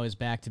Glasnow is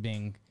back to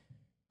being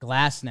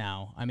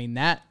Glasnow, I mean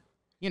that,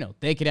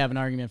 they could have an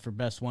argument for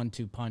best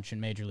 1-2 punch in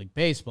Major League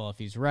Baseball if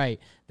he's right.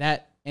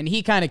 And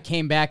he kind of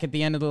came back at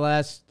the end of the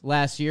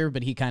last year,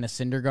 but he kind of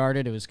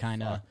Syndergaarded. It was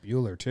kind of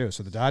Buehler too.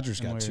 So the Dodgers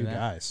got two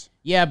guys.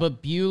 Yeah,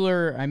 but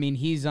Buehler, I mean,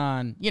 he's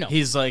on.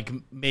 He's like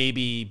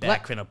maybe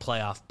back in a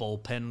playoff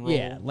bullpen role.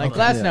 Yeah, like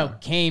Glasnow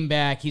came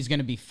back. He's going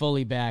to be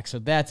fully back, so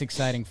that's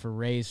exciting for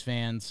Rays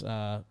fans.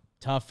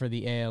 Tough for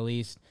the AL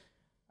East.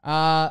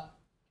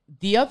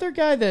 The other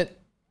guy that,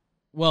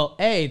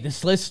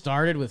 this list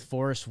started with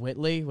Forrest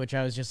Whitley, which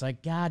I was just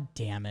like, God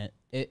damn it.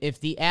 If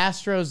the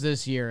Astros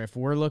this year, if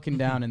we're looking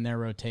down in their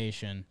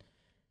rotation,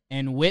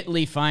 and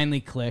Whitley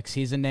finally clicks,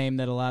 he's a name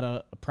that a lot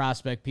of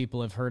prospect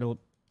people have heard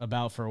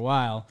about for a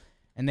while,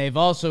 and they've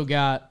also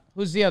got,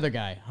 who's the other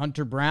guy?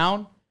 Hunter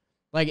Brown?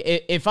 Like,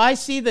 if I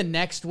see the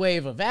next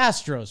wave of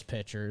Astros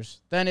pitchers,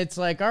 then it's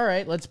like, all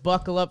right, let's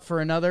buckle up for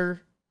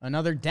another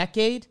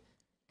decade,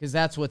 because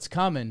that's what's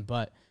coming,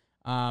 but...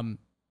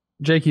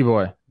 Jakey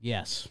boy.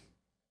 Yes.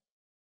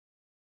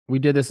 We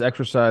did this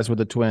exercise with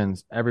the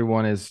Twins.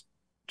 Everyone is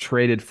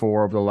traded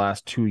for over the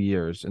last 2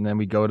 years, and then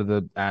we go to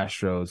the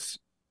Astros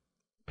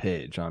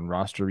page on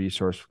roster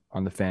resource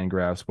on the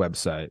Fangraphs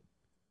website.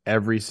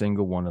 Every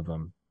single one of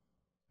them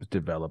was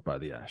developed by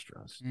the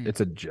Astros. It's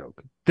a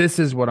joke. This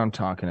is what I'm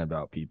talking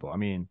about, people. I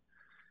mean,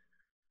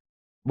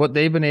 what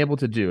they've been able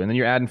to do, and then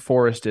you're adding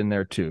Forrest in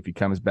there too if he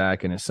comes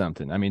back and is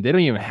something. I mean, they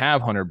don't even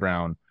have Hunter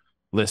Brown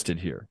listed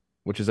here,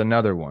 which is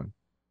another one.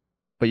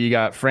 But you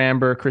got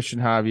Framber, Christian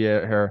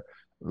Javier,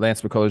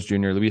 Lance McCullers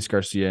Jr., Luis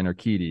Garcia, and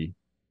Urquidy,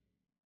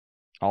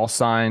 all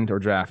signed or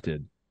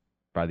drafted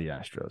by the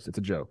Astros. It's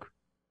a joke.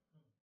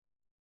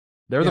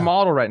 They're the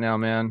model right now,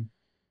 man.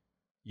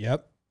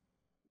 Yep.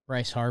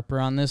 Bryce Harper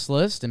on this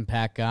list,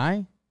 impact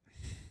guy.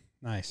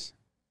 Nice.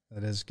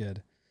 That is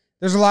good.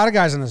 There's a lot of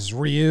guys on this.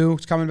 Ryu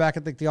is coming back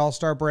at the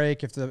All-Star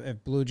break.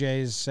 If Blue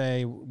Jays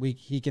say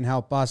he can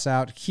help us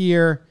out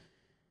here.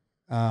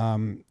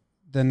 Then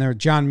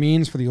John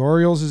Means for the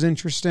Orioles is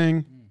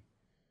interesting.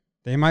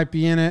 They might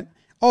be in it.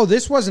 Oh,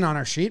 this wasn't on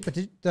our sheet, but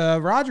the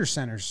Rogers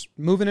Center's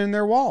moving in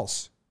their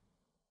walls.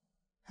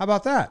 How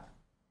about that?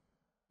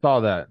 Saw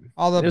that.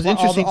 All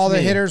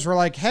the hitters were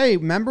like, hey,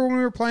 remember when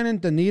we were playing in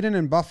Dunedin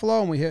and Buffalo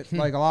and we hit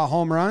like a lot of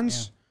home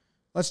runs? Yeah.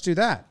 Let's do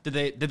that.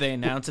 Did they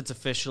announce it's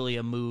officially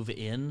a move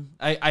in?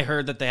 I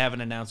heard that they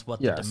haven't announced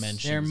what the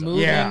dimensions they're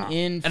moving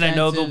in fences, and I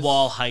know the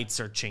wall heights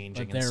are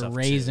changing, but they're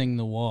raising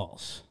the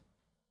walls.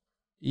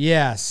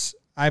 Yes.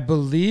 I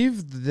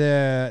believe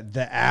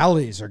the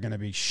alleys are going to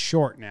be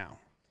short now.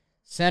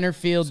 Center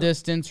field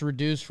distance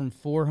reduced from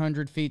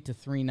 400 feet to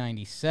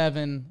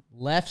 397.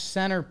 Left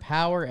center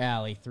power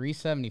alley,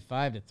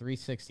 375 to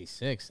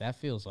 366. That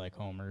feels like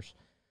homers.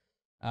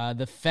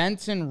 The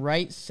fence in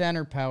right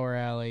center power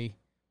alley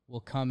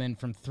will come in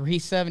from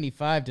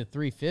 375 to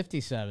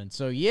 357.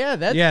 So,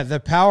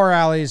 the power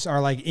alleys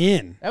are like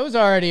in. That was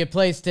already a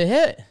place to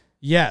hit.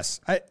 Yes.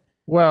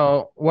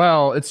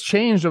 Well, it's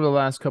changed over the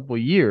last couple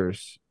of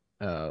years.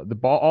 All the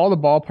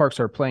ballparks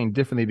are playing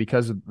differently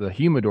because of the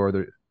humidor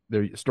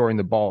they're storing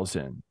the balls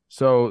in.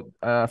 So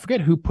I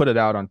forget who put it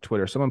out on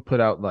Twitter. Someone put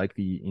out like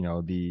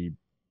the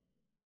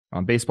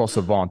Baseball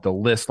Savant, the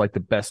list, like the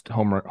best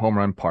home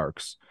run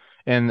parks.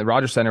 And the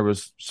Rogers Center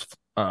was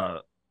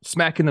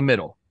smack in the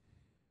middle.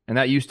 And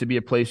that used to be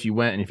a place you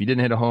went, and if you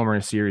didn't hit a homer in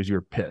a series, you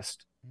were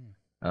pissed.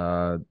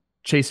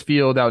 Chase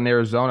Field out in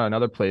Arizona,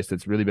 another place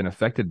that's really been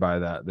affected by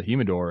that. The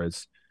humidor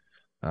is,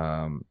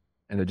 and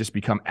they just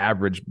become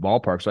average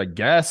ballparks. So I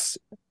guess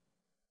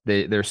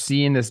they're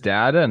seeing this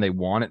data and they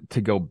want it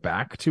to go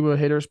back to a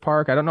hitter's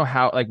park. I don't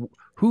know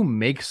who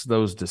makes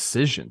those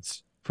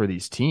decisions for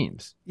these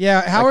teams.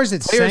 Yeah, how is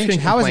it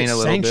sanctioned? How is it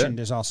sanctioned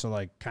is also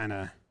like kind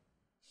of.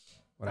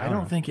 I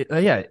don't think it.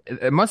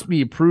 It must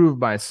be approved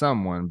by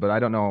someone, but I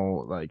don't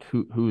know like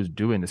who's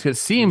doing this. Because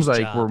it seems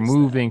like we're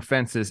moving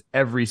fences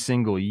every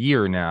single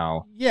year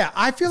now. Yeah,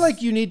 I feel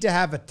like you need to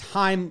have a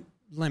time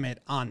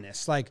limit on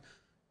this. Like,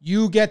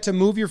 you get to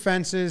move your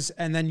fences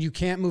and then you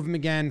can't move them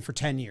again for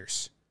 10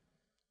 years.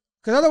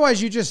 Because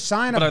otherwise you just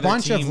sign a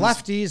bunch of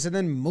lefties and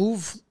then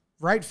move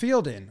right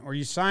field in, or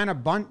you sign a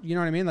bunch, you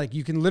know what I mean? Like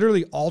you can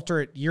literally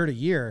alter it year to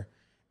year.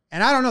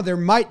 And I don't know, there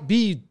might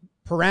be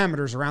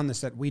parameters around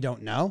this that we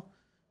don't know,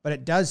 but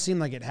it does seem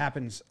like it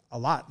happens a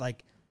lot.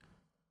 Like,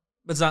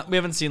 but it's not, we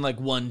haven't seen like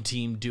one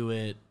team do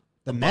it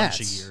the bunch Mets,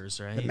 of years,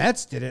 right? The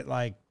Mets did it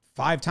like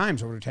 5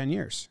 times over 10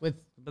 years. With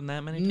been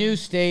that many new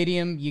times?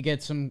 stadium, you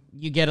get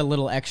a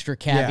little extra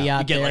caveat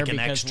You get there like an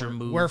because extra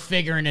move. we're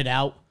figuring it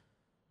out.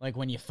 Like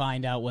when you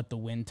find out what the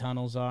wind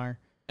tunnels are.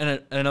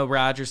 And I know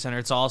Rogers Center,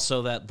 it's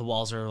also that the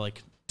walls are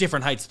like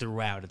different heights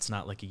throughout. It's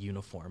not like a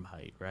uniform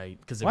height, right?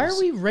 Because why are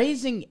we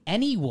raising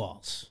any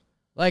walls?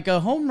 Like a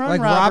home run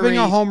like robbery, robbing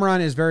a home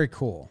run is very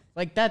cool.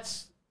 Like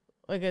that's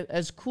like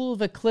as cool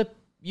of a clip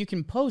you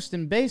can post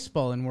in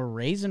baseball, and we're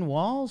raising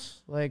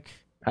walls? Like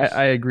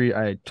I agree.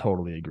 I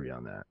totally agree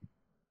on that.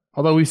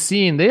 Although we've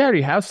seen they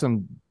already have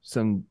some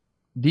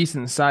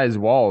decent sized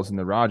walls in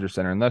the Rogers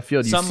Center in left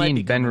field. You've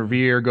seen Ben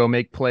Revere go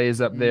make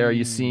plays up there.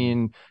 You've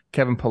seen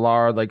Kevin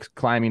Pillar like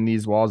climbing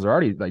these walls. They're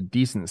already like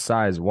decent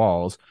sized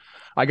walls.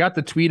 I got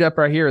the tweet up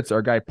right here. It's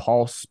our guy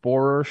Paul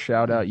Sporer.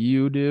 Shout out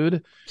you,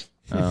 dude.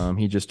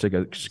 He just took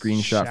a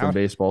screenshot from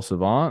Baseball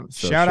Savant.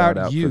 So shout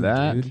out you, for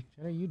that. dude.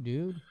 shout out you,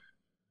 dude.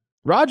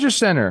 Rogers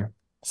Center,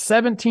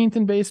 17th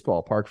in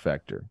baseball park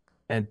factor,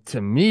 and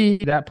to me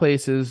that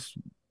place is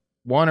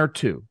 1 or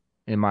 2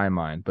 in my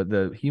mind. But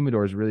the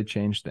humidors really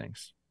changed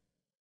things.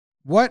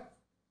 What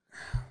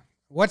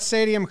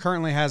stadium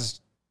currently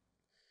has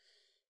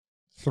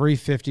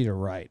 350 to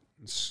right?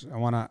 I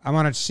want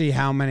to see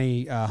how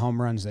many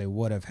home runs they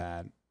would have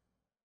had.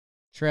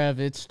 Trev,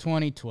 it's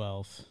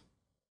 2012.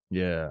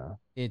 Yeah.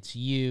 It's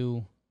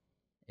you.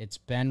 It's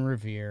Ben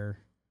Revere.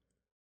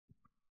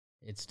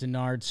 It's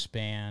Denard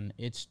Span.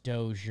 It's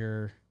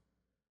Dozier.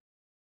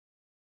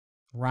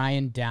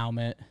 Ryan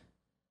Dowmett.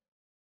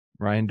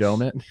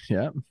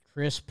 Yeah.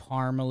 Chris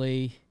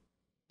Parmalee.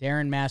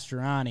 Darren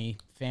Masterani.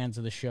 Fans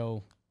of the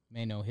show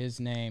may know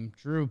his name.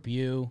 Drew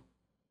Bew.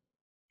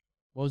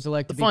 What was it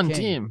like to be fun king?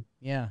 Team.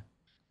 Yeah.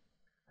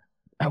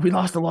 We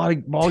lost a lot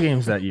of ball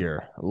games that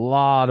year. A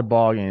lot of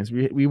ball games.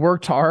 We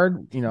worked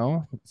hard, you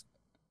know.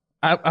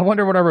 I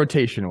wonder what our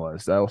rotation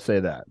was. I will say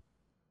that.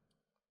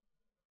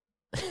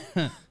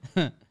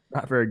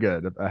 Not very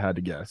good, I had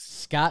to guess.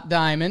 Scott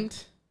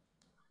Diamond.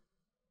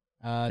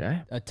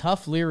 Okay. A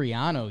tough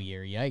Liriano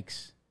year.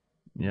 Yikes.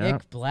 Yeah.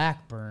 Nick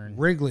Blackburn.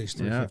 Wrigley's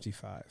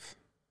 355.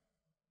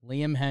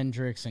 Liam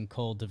Hendricks and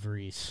Cole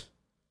DeVries.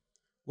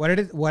 What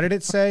did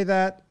it say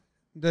that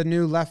the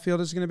new left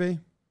field is going to be?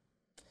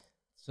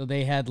 So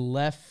they had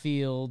left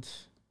field.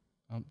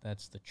 Oh,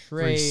 that's the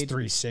trade.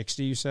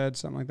 360, you said,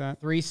 something like that?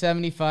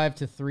 375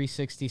 to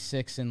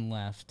 366 in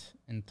left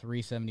and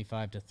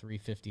 375 to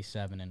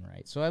 357 in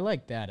right. So I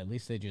like that. At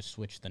least they just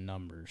switched the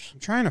numbers. I'm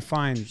trying to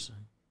find.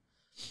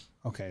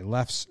 Okay,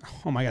 lefts.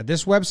 Oh my God,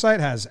 this website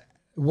has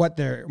what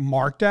they're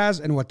marked as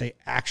and what they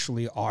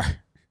actually are.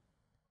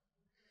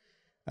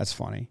 That's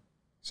funny.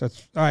 So,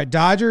 all right,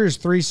 Dodgers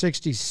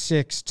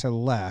 366 to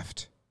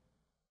left.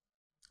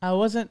 I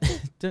wasn't.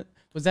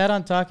 Was that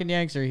on Talkin'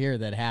 Yanks or here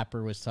that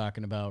Happer was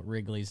talking about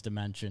Wrigley's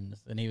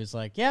dimensions? And he was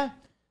like, yeah,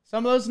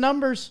 some of those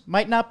numbers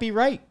might not be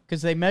right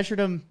because they measured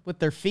them with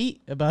their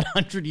feet about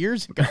 100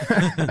 years ago.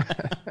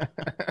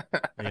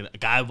 A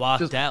guy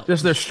walked out.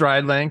 Just their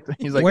stride length.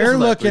 He's like, we're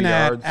looking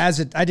at,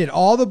 I did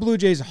all the Blue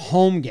Jays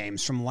home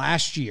games from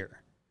last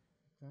year.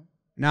 Okay.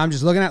 Now I'm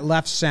just looking at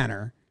left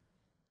center.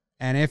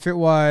 And if it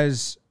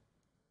was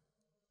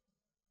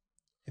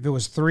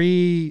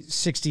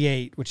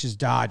 368, which is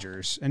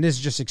Dodgers, and this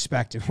is just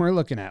expected, we're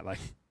looking at like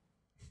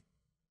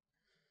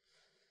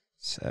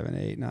 7,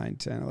 8, 9,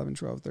 10, 11,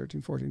 12,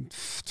 13, 14,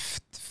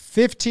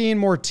 15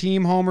 more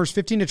team homers,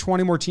 15 to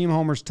 20 more team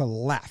homers to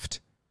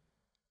left.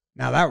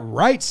 Now that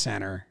right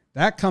center,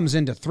 that comes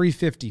into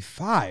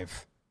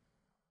 355.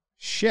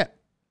 Shit.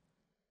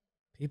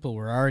 People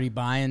were already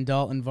buying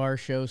Dalton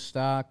Varsho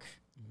stock.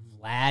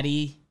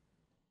 Vladdy.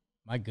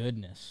 My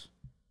goodness.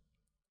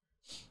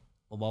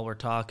 Well, while we're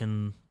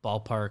talking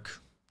ballpark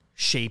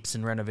shapes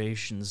and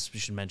renovations, we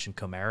should mention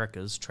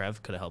Comerica's.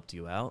 Trev could have helped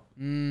you out.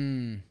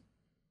 We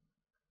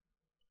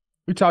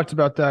talked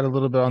about that a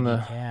little bit on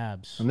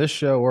this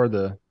show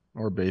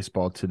or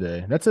baseball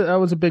today. That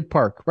was a big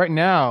park. Right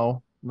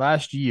now,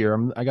 last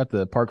year, I got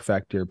the Park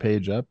Factor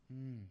page up.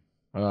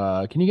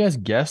 Can you guys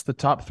guess the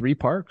top 3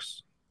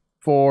 parks?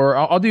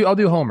 I'll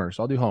do homers.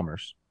 Go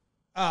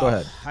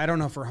ahead. I don't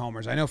know for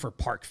homers. I know for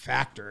Park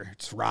Factor,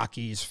 it's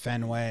Rockies,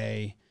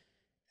 Fenway,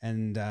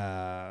 and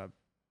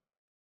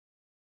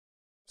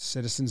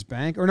Citizens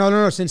Bank. Or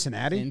no,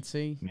 Cincinnati.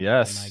 Cincy.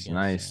 Yes,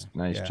 nice,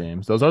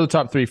 James. Those are the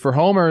top 3 for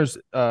homers.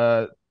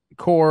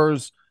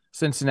 Coors,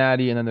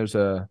 Cincinnati, and then there's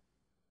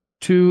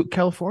 2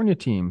 California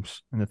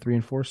teams in the 3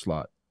 and 4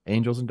 slot: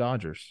 Angels and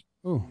Dodgers.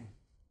 Ooh.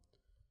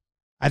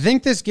 I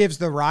think this gives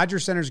the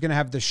Rogers Center is going to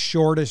have the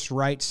shortest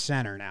right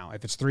center now.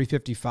 If it's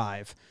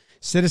 355,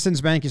 Citizens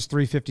Bank is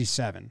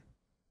 357,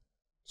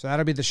 so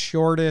that'll be the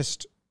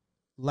shortest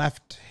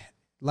left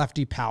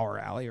lefty power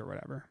alley or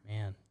whatever.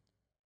 Man.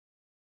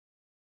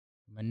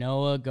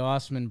 Manoah,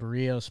 Gossman,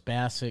 Barrios,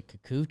 Bassett,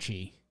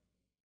 Kikuchi.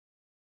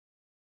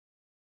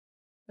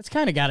 That's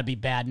kind of got to be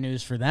bad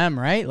news for them,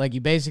 right? Like,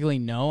 you basically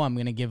know I'm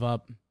going to give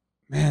up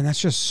Man,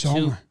 that's just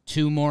so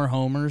two more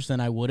homers than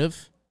I would have.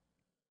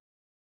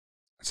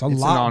 It's a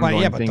lot.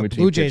 But the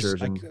Blue Jays,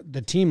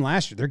 the team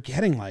last year, they're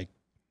getting like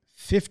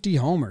 50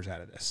 homers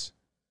out of this.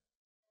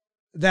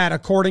 That,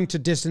 according to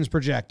distance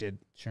projected,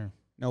 sure,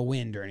 no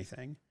wind or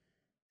anything.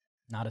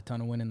 Not a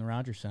ton of wind in the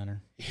Rogers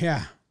Center.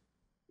 Yeah.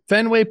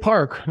 Fenway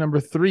Park,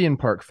 number 3 in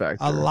park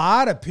factor. A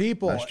lot of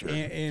people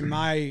in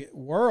my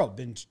world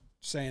been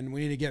saying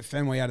we need to get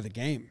Fenway out of the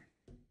game.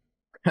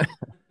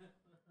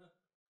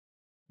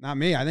 Not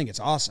me. I think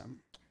it's awesome.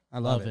 I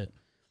love it.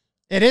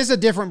 It is a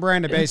different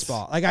brand of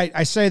baseball. Like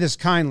I say this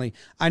kindly.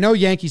 I know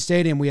Yankee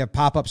Stadium, we have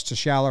pop-ups to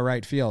shallow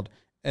right field,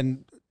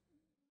 and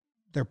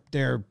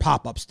they're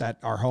pop-ups that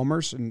are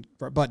homers.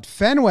 But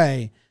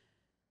Fenway,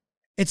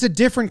 it's a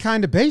different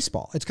kind of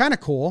baseball. It's kind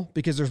of cool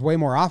because there's way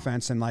more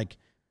offense and like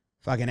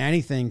fucking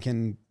anything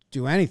can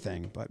do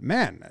anything. But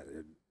man,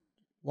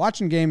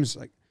 watching games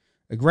like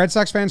Red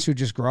Sox fans who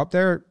just grow up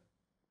there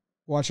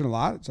watching a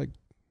lot, it's like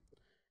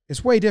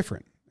it's way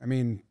different. I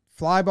mean,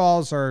 fly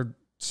balls are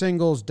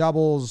singles,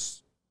 doubles.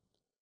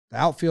 The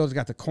outfield's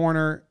got the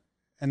corner,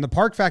 and the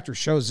park factor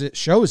shows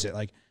it.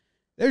 Like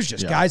there's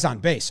just guys on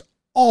base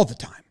all the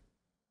time.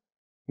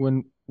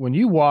 When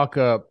you walk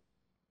up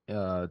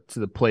to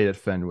the plate at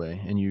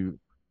Fenway, and you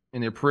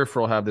in your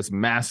peripheral have this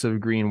massive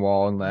green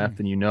wall and left,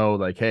 and you know,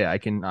 like, hey, I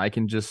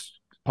can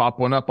just pop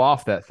one up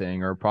off that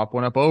thing or pop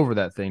one up over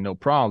that thing, no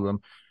problem.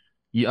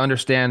 You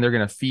understand they're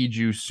going to feed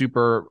you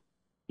super,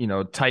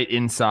 tight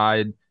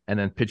inside and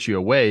then pitch you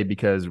away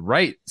because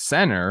right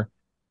center,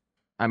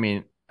 I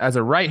mean, as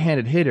a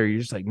right-handed hitter, you're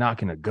just like not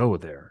going to go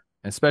there,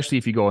 especially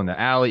if you go in the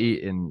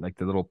alley in like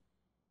the little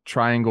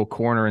triangle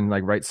corner in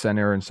like right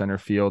center and center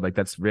field. Like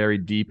that's very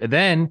deep. And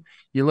then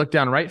you look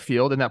down right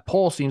field and that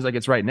pole seems like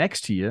it's right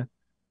next to you,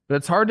 but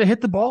it's hard to hit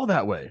the ball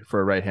that way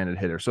for a right-handed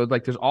hitter. So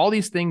like there's all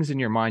these things in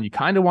your mind. You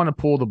kind of want to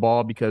pull the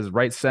ball because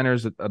right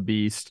center's a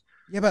beast.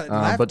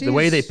 Yeah, but the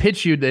way they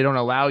pitch you, they don't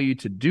allow you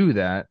to do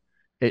that.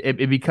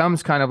 It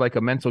becomes kind of like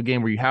a mental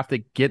game where you have to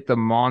get the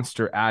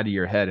monster out of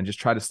your head and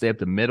just try to stay up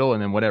the middle,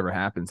 and then whatever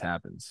happens,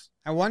 happens.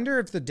 I wonder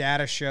if the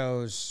data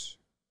shows,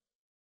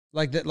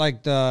 like the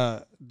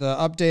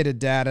updated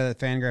data,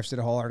 Fangraphs did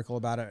a whole article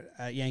about it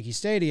at Yankee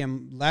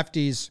Stadium.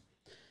 Lefties,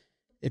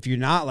 if you're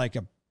not like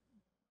a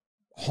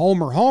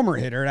homer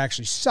hitter, it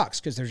actually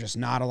sucks because there's just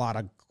not a lot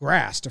of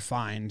grass to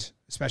find,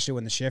 especially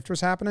when the shift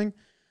was happening.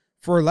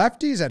 For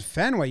lefties at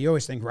Fenway, you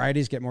always think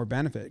righties get more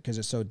benefit because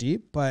it's so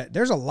deep, but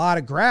there's a lot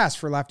of grass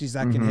for lefties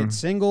that can hit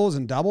singles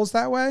and doubles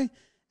that way.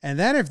 And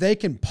then if they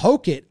can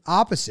poke it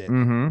opposite,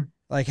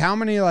 like how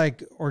many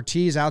like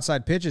Ortiz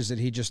outside pitches did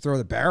he just throw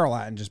the barrel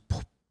at and just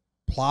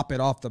plop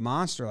it off the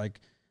monster? Like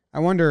I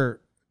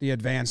wonder the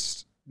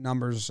advanced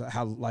numbers,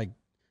 how like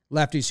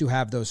lefties who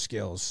have those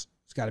skills,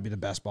 it's got to be the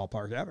best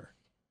ballpark ever.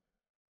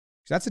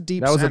 That's a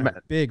deep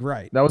center, big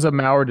right. That was a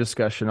Mauer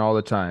discussion all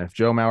the time. If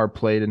Joe Mauer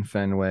played in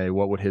Fenway,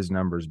 what would his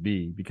numbers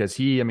be? Because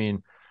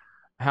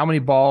how many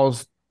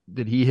balls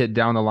did he hit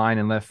down the line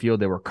in left field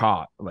that were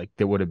caught? Like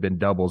they would have been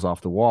doubles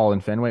off the wall in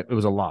Fenway. It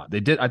was a lot.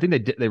 I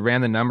think they ran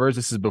the numbers.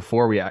 This is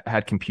before we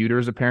had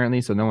computers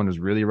apparently, so no one was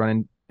really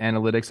running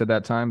analytics at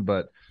that time.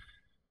 But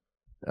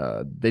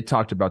they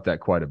talked about that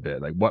quite a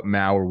bit, like what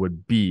Mauer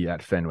would be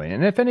at Fenway.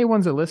 And if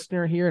anyone's a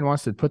listener here and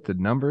wants to put the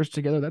numbers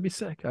together, that'd be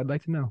sick. I'd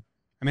like to know.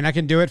 I mean, I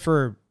can do it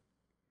for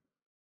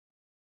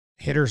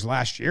hitters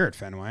last year at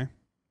Fenway.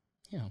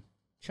 Yeah.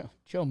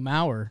 Joe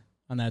Mauer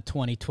on that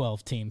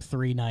 2012 team,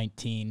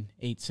 319,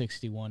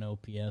 861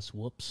 OPS.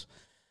 Whoops.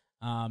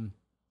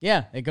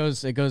 Yeah, it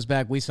goes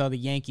back. We saw the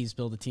Yankees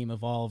build a team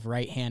of all of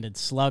right-handed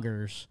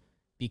sluggers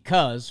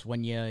because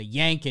when you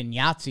yank and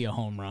Yahtzee a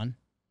home run,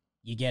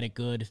 you get it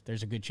good.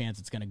 There's a good chance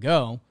it's going to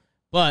go.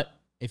 But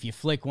if you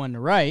flick one to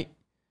right,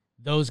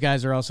 those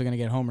guys are also going to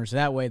get homers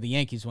that way. The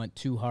Yankees went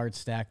too hard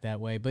stacked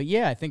that way. But,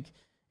 yeah, I think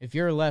if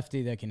you're a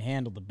lefty that can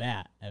handle the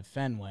bat at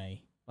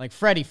Fenway, like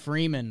Freddie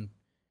Freeman,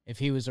 if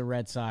he was a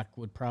Red Sox,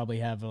 would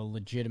probably have a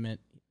legitimate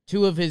 –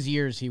 2 of his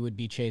years he would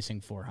be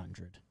chasing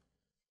 400.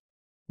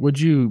 Would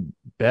you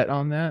bet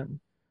on that?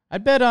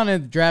 I'd bet on a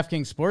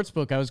DraftKings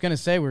Sportsbook. I was going to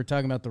say we were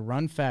talking about the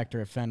run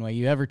factor at Fenway.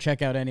 You ever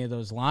check out any of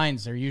those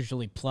lines, they're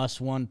usually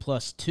 +1,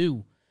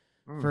 +2.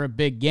 For a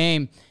big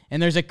game. And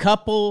there's a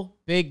couple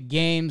big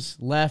games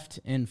left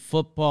in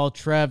football,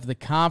 Trev. The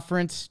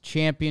conference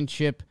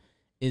championship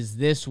is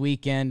this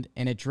weekend,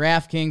 and at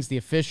DraftKings, the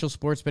official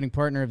sports betting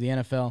partner of the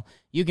NFL,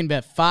 you can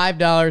bet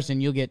 $5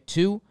 and you'll get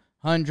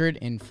 200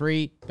 in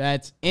free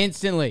bets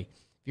instantly.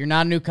 If you're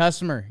not a new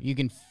customer, you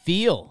can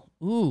feel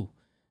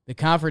the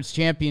conference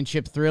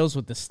championship thrills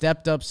with the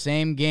stepped-up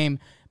same-game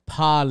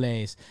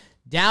parlays.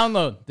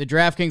 Download the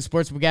DraftKings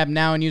Sportsbook app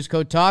now and use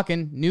code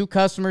TALKIN. New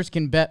customers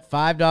can bet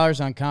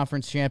 $5 on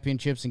conference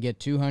championships and get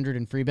 200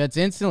 in free bets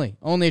instantly.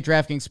 Only at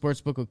DraftKings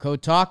Sportsbook with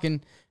code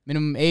TALKIN.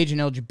 Minimum age and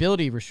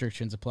eligibility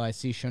restrictions apply.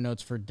 See show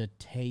notes for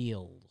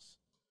details.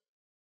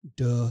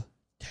 Duh.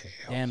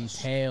 Them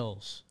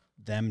tails.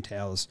 Them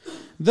tails.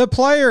 The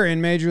player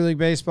in Major League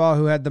Baseball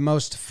who had the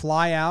most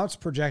flyouts,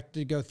 projected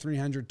to go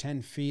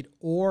 310 feet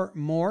or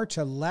more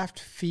to left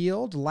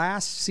field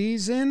last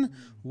season,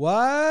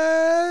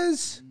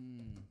 was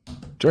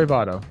Joey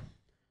Votto.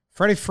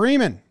 Freddie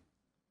Freeman.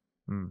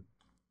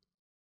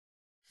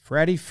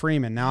 Freddie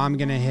Freeman. Now I'm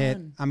gonna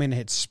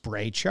hit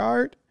spray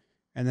chart,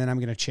 and then I'm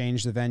gonna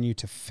change the venue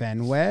to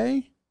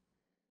Fenway,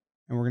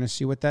 and we're gonna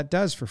see what that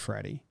does for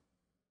Freddie.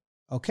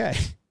 Okay,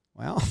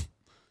 well,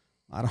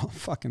 a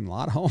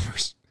lot of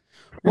homers.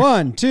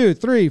 1, 2,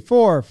 3,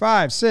 4,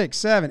 5, 6,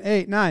 7,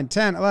 8, 9,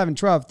 10, 11,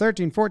 12,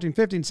 13, 14,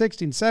 15,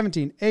 16,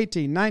 17,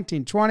 18,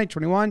 19, 20,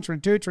 21,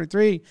 22,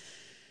 23,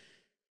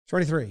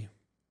 23. Does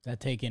that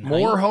take in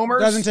More height?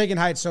 homers? Doesn't take in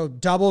height. So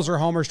doubles or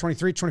homers,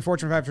 23, 24,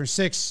 25,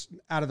 26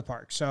 out of the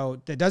park.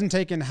 So it doesn't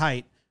take in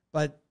height,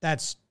 but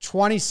that's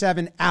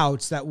 27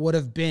 outs that would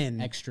have been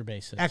Extra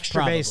base hits.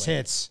 extra base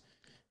hits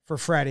for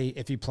Freddie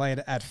if he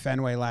played at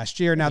Fenway last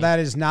year. Now, that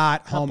is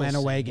not home and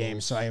away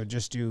games, so I would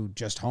just do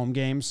just home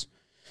games,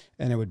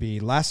 and it would be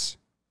less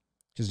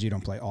because you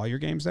don't play all your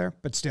games there.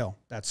 But still,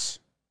 that's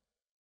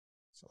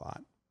a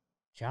lot.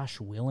 Josh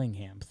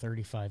Willingham,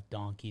 35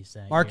 donkeys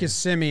that Marcus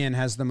Semien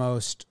has the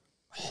most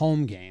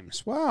home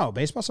games. Wow,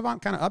 Baseball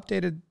Savant kind of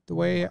updated the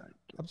way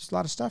just a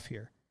lot of stuff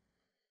here.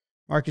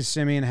 Marcus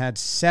Semien had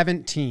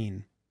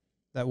 17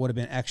 that would have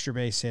been extra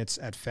base hits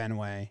at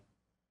Fenway.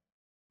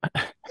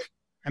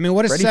 I mean,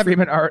 what is Freddie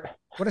Freeman art?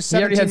 What is He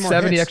already 17 had more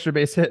 70 hits? extra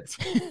base hits.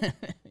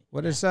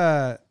 What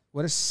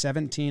does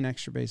 17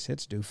 extra base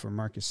hits do for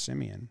Marcus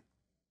Semien?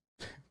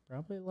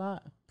 Probably a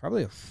lot.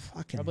 Probably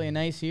Probably a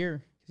nice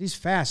year. He's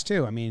fast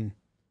too. I mean,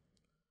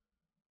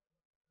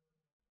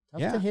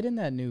 Tough to hit in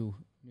that new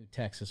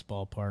Texas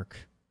ballpark.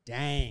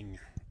 dang.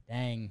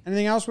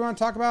 Anything else we want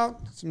to talk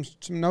about? Some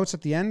notes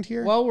at the end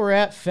here. Well, we're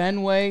at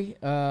Fenway.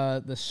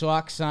 The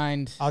Sox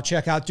signed I'll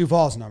check out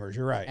Duvall's numbers.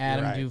 You're right.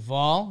 Adam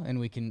Duvall, and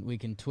we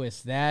can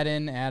twist that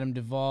in. Adam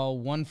Duvall,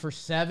 1 for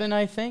 7,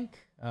 I think.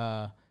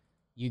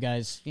 You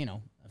guys,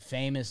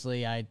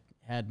 famously, I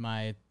had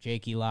my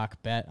Jakey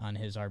Lock bet on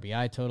his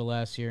RBI total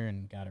last year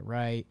and got it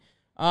right.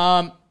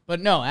 But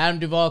no, Adam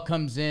Duvall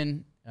comes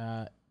in,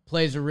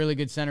 plays a really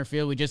good center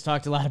field. We just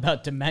talked a lot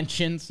about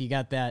dimensions. You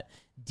got that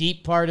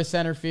deep part of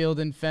center field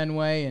in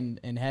Fenway,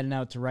 and heading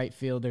out to right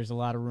field, there's a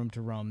lot of room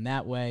to roam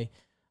that way.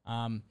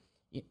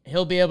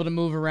 He'll be able to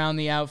move around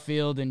the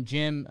outfield. And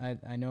Jim,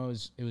 I know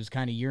it was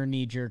kind of your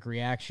knee-jerk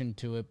reaction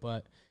to it,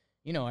 but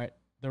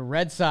the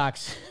Red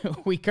Sox,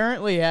 we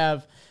currently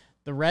have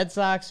the Red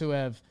Sox who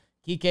have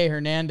Kike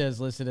Hernandez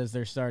listed as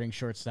their starting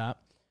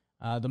shortstop.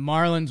 The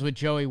Marlins with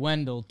Joey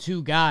Wendell,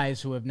 2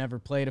 guys who have never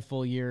played a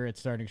full year at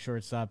starting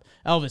shortstop.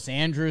 Elvis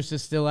Andrus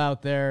is still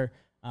out there.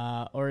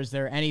 Or is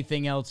there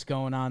anything else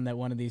going on that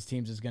one of these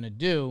teams is going to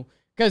do?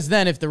 Because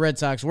then if the Red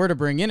Sox were to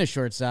bring in a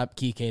shortstop,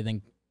 Kike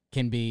then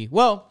can be,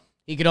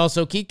 he could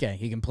also Kike.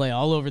 He can play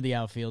all over the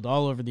outfield,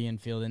 all over the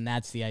infield, and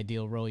that's the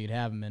ideal role you'd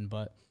have him in.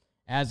 But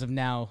as of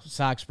now,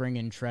 Sox bring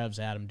in Trev's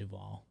Adam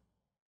Duvall.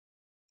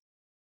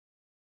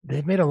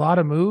 They've made a lot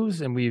of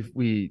moves, and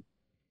we're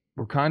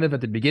kind of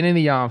at the beginning of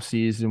the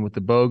offseason with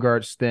the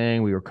Bogarts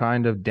thing. We were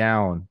kind of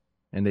down,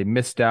 and they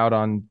missed out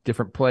on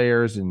different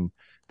players, and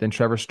then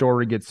Trevor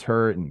Story gets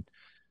hurt, and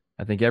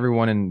I think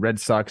everyone in Red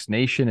Sox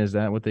Nation, is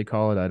that what they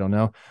call it? I don't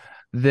know.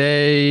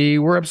 They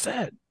were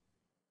upset.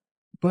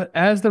 But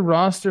as the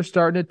roster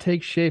started to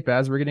take shape,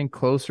 as we're getting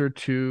closer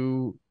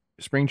to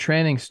spring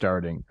training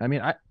starting, I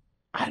mean,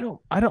 I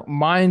don't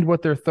mind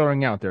what they're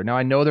throwing out there. Now,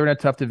 I know they're in a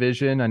tough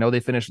division. I know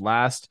they finished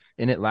last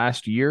in it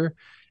last year,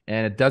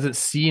 and it doesn't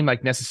seem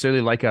like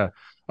necessarily like a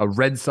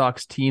Red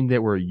Sox team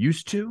that we're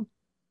used to.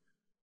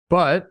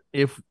 But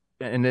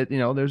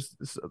there's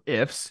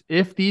ifs.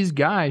 If these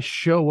guys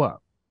show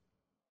up,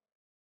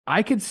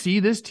 I could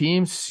see this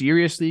team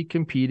seriously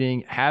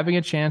competing, having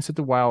a chance at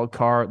the wild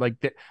card.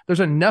 There's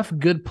enough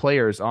good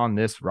players on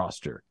this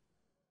roster.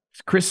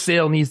 Chris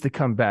Sale needs to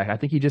come back. I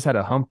think he just had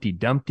a Humpty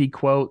Dumpty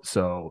quote,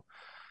 so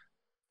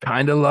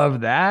kind of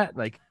love that.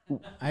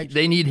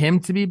 They need him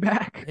to be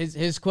back.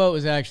 His quote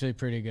was actually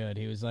pretty good.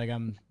 He was like,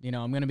 I'm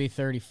going to be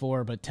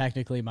 34, but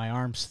technically my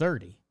arm's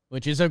 30.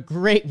 Which is a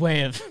great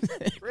way of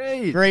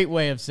great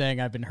way of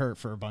saying I've been hurt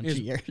for a bunch of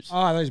years. Oh,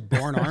 I thought he was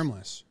born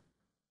armless.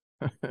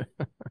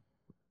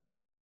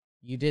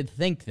 You did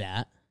think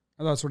that.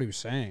 I thought that's what he was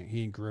saying.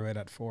 He grew it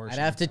at 4. I'd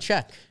have to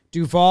check.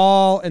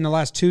 Duvall, in the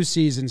last 2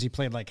 seasons, he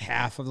played like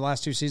half of the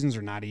last 2 seasons,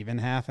 or not even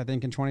half, I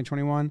think, in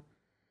 2021.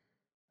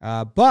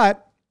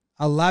 But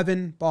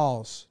 11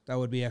 balls that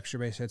would be extra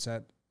base hits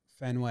at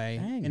Fenway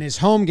in his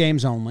home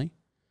games only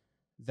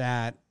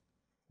that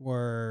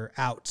were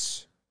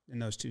outs in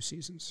those 2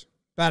 seasons.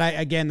 But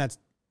I think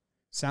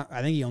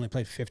he only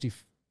played 50.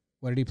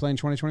 What did he play in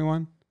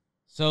 2021?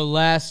 So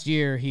last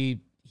year he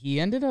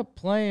ended up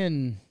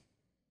playing.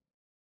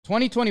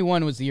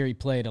 2021 was the year he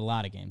played a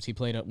lot of games. He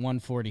played at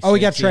 146. Oh,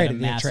 he got traded.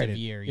 He had a massive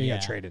year. He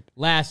got traded.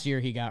 Last year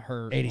he got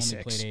hurt. 86.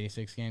 Only played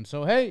 86 games.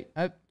 So hey,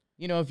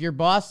 if you're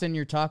Boston,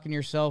 you're talking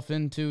yourself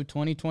into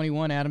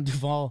 2021 Adam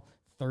Duvall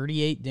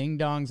 38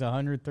 ding-dongs,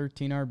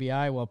 113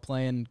 RBI while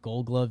playing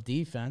Gold Glove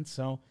defense.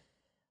 So,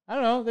 I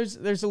don't know.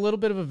 There's a little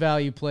bit of a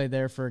value play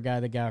there for a guy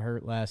that got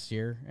hurt last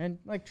year. And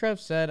like Trev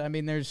said, I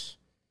mean, there's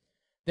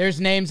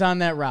names on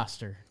that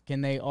roster. Can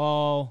they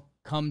all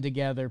come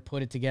together,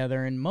 put it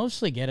together, and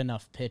mostly get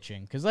enough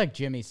pitching? Because like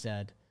Jimmy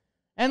said,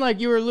 and like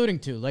you were alluding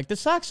to, like the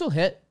Sox will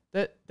hit,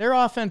 that their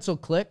offense will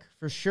click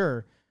for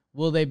sure.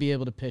 Will they be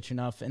able to pitch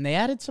enough? And they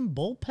added some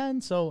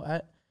bullpen,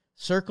 so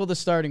circle the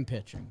starting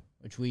pitching,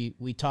 which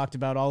we talked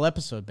about all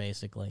episode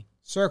basically.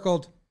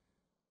 Circled.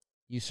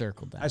 You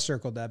circled that. I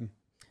circled that.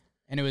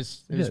 And it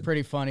was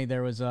pretty funny.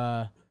 There was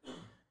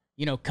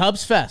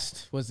Cubs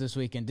Fest was this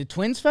weekend. Did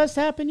Twins Fest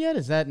happen yet?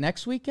 Is that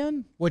next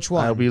weekend? Which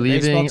one? I'll be The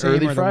leaving baseball team early or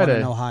the one Friday.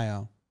 in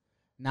Ohio.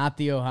 Not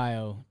the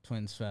Ohio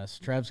Twins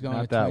Fest. Trev's going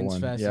Not to that Twins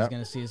one. Fest. Yep. He's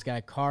going to see his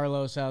guy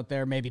Carlos out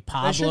there. Maybe They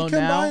Pablo should now.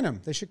 combine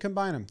them. They should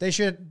combine them. They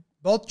should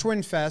both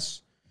Twin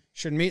Fests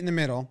should meet in the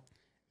middle.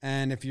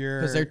 And if you're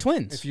Because they're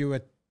twins. if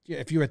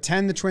you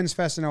attend the Twins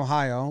Fest in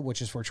Ohio,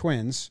 which is for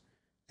twins,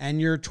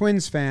 and you're a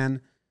Twins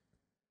fan,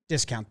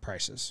 discount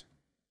prices.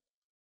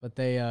 But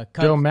they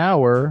cut. Joe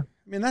Mauer,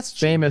 I mean, that's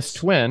famous genius.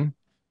 twin,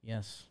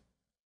 Yes.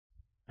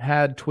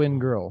 had twin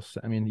girls.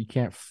 I mean, you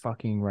can't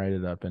fucking write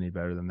it up any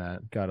better than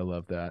that. Gotta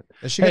love that.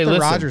 They should get Hey, the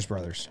listen. Rogers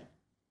brothers.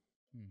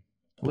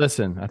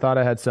 Listen, I thought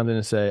I had something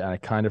to say, and I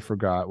kind of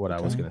forgot what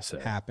I was Okay. going to say.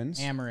 Happens.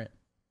 Hammer it.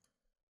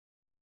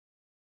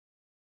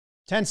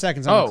 10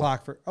 seconds on the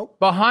clock for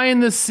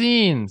Behind the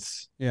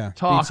scenes yeah.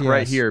 talk BTS.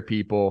 right here,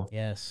 people.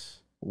 Yes.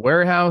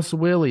 Warehouse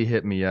Willie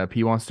hit me up.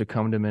 He wants to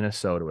come to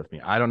Minnesota with me.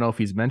 I don't know if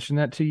he's mentioned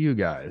that to you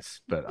guys,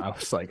 but I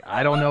was like,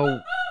 I don't know.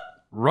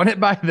 Run it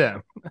by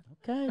them.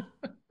 Okay.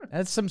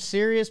 That's some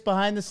serious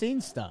behind the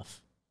scenes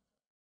stuff.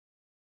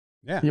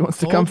 Yeah. He wants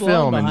to come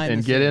Full-blown film behind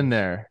and the get in scenes.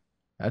 there.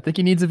 I think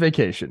he needs a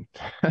vacation.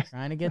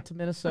 Trying to get to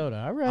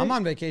Minnesota. All right. I'm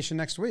on vacation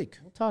next week.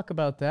 We'll talk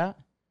about that.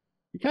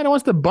 He kind of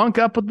wants to bunk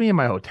up with me in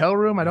my hotel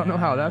room. I don't know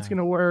how that's going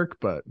to work,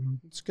 but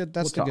It's good.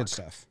 That's We'll the good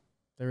talk. stuff.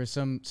 There were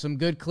some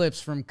good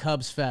clips from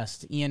Cubs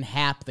Fest. Ian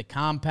Happ, the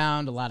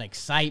compound, a lot of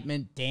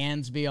excitement.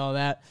 Dansby, all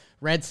that.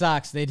 Red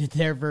Sox, they did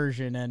their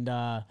version, and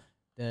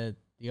the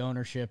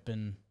ownership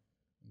and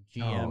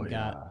GM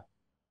got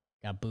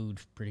booed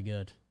pretty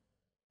good.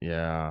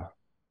 yeah.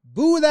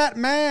 Boo that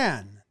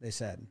man, they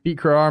said. Pete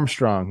Crow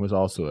Armstrong was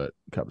also at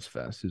Cubs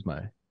Fest. He's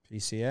my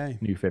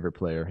PCA. new favorite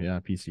player.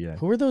 Yeah, PCA.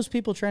 Who are those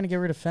people trying to get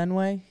rid of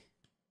Fenway? I'm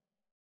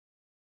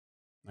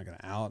not going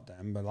to out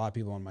them, but a lot of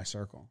people in my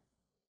circle.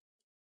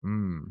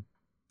 Mm.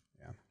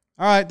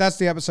 All right, that's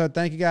the episode.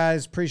 Thank you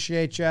guys.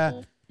 Appreciate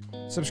you.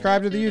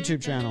 Subscribe to the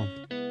YouTube channel.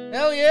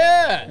 Hell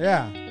yeah!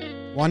 Yeah.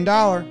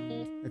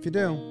 $1 if you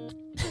do.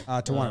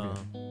 To one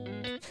of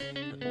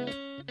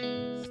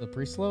you.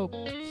 Slippery slope.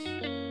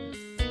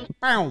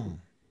 Boom.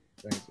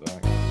 Thanks,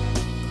 Zach.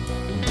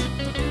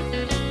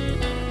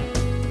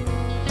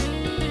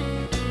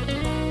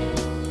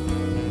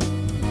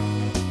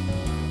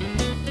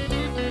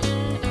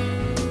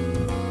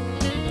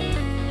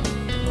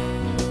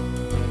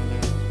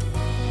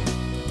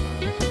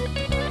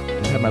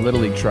 I had my Little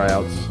League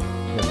tryouts. I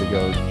have to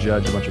go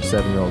judge a bunch of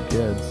 7-year-old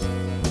kids.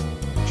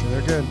 Make sure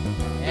they're good.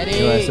 Eddie! You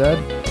know what I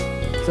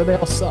said? I said they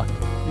all suck.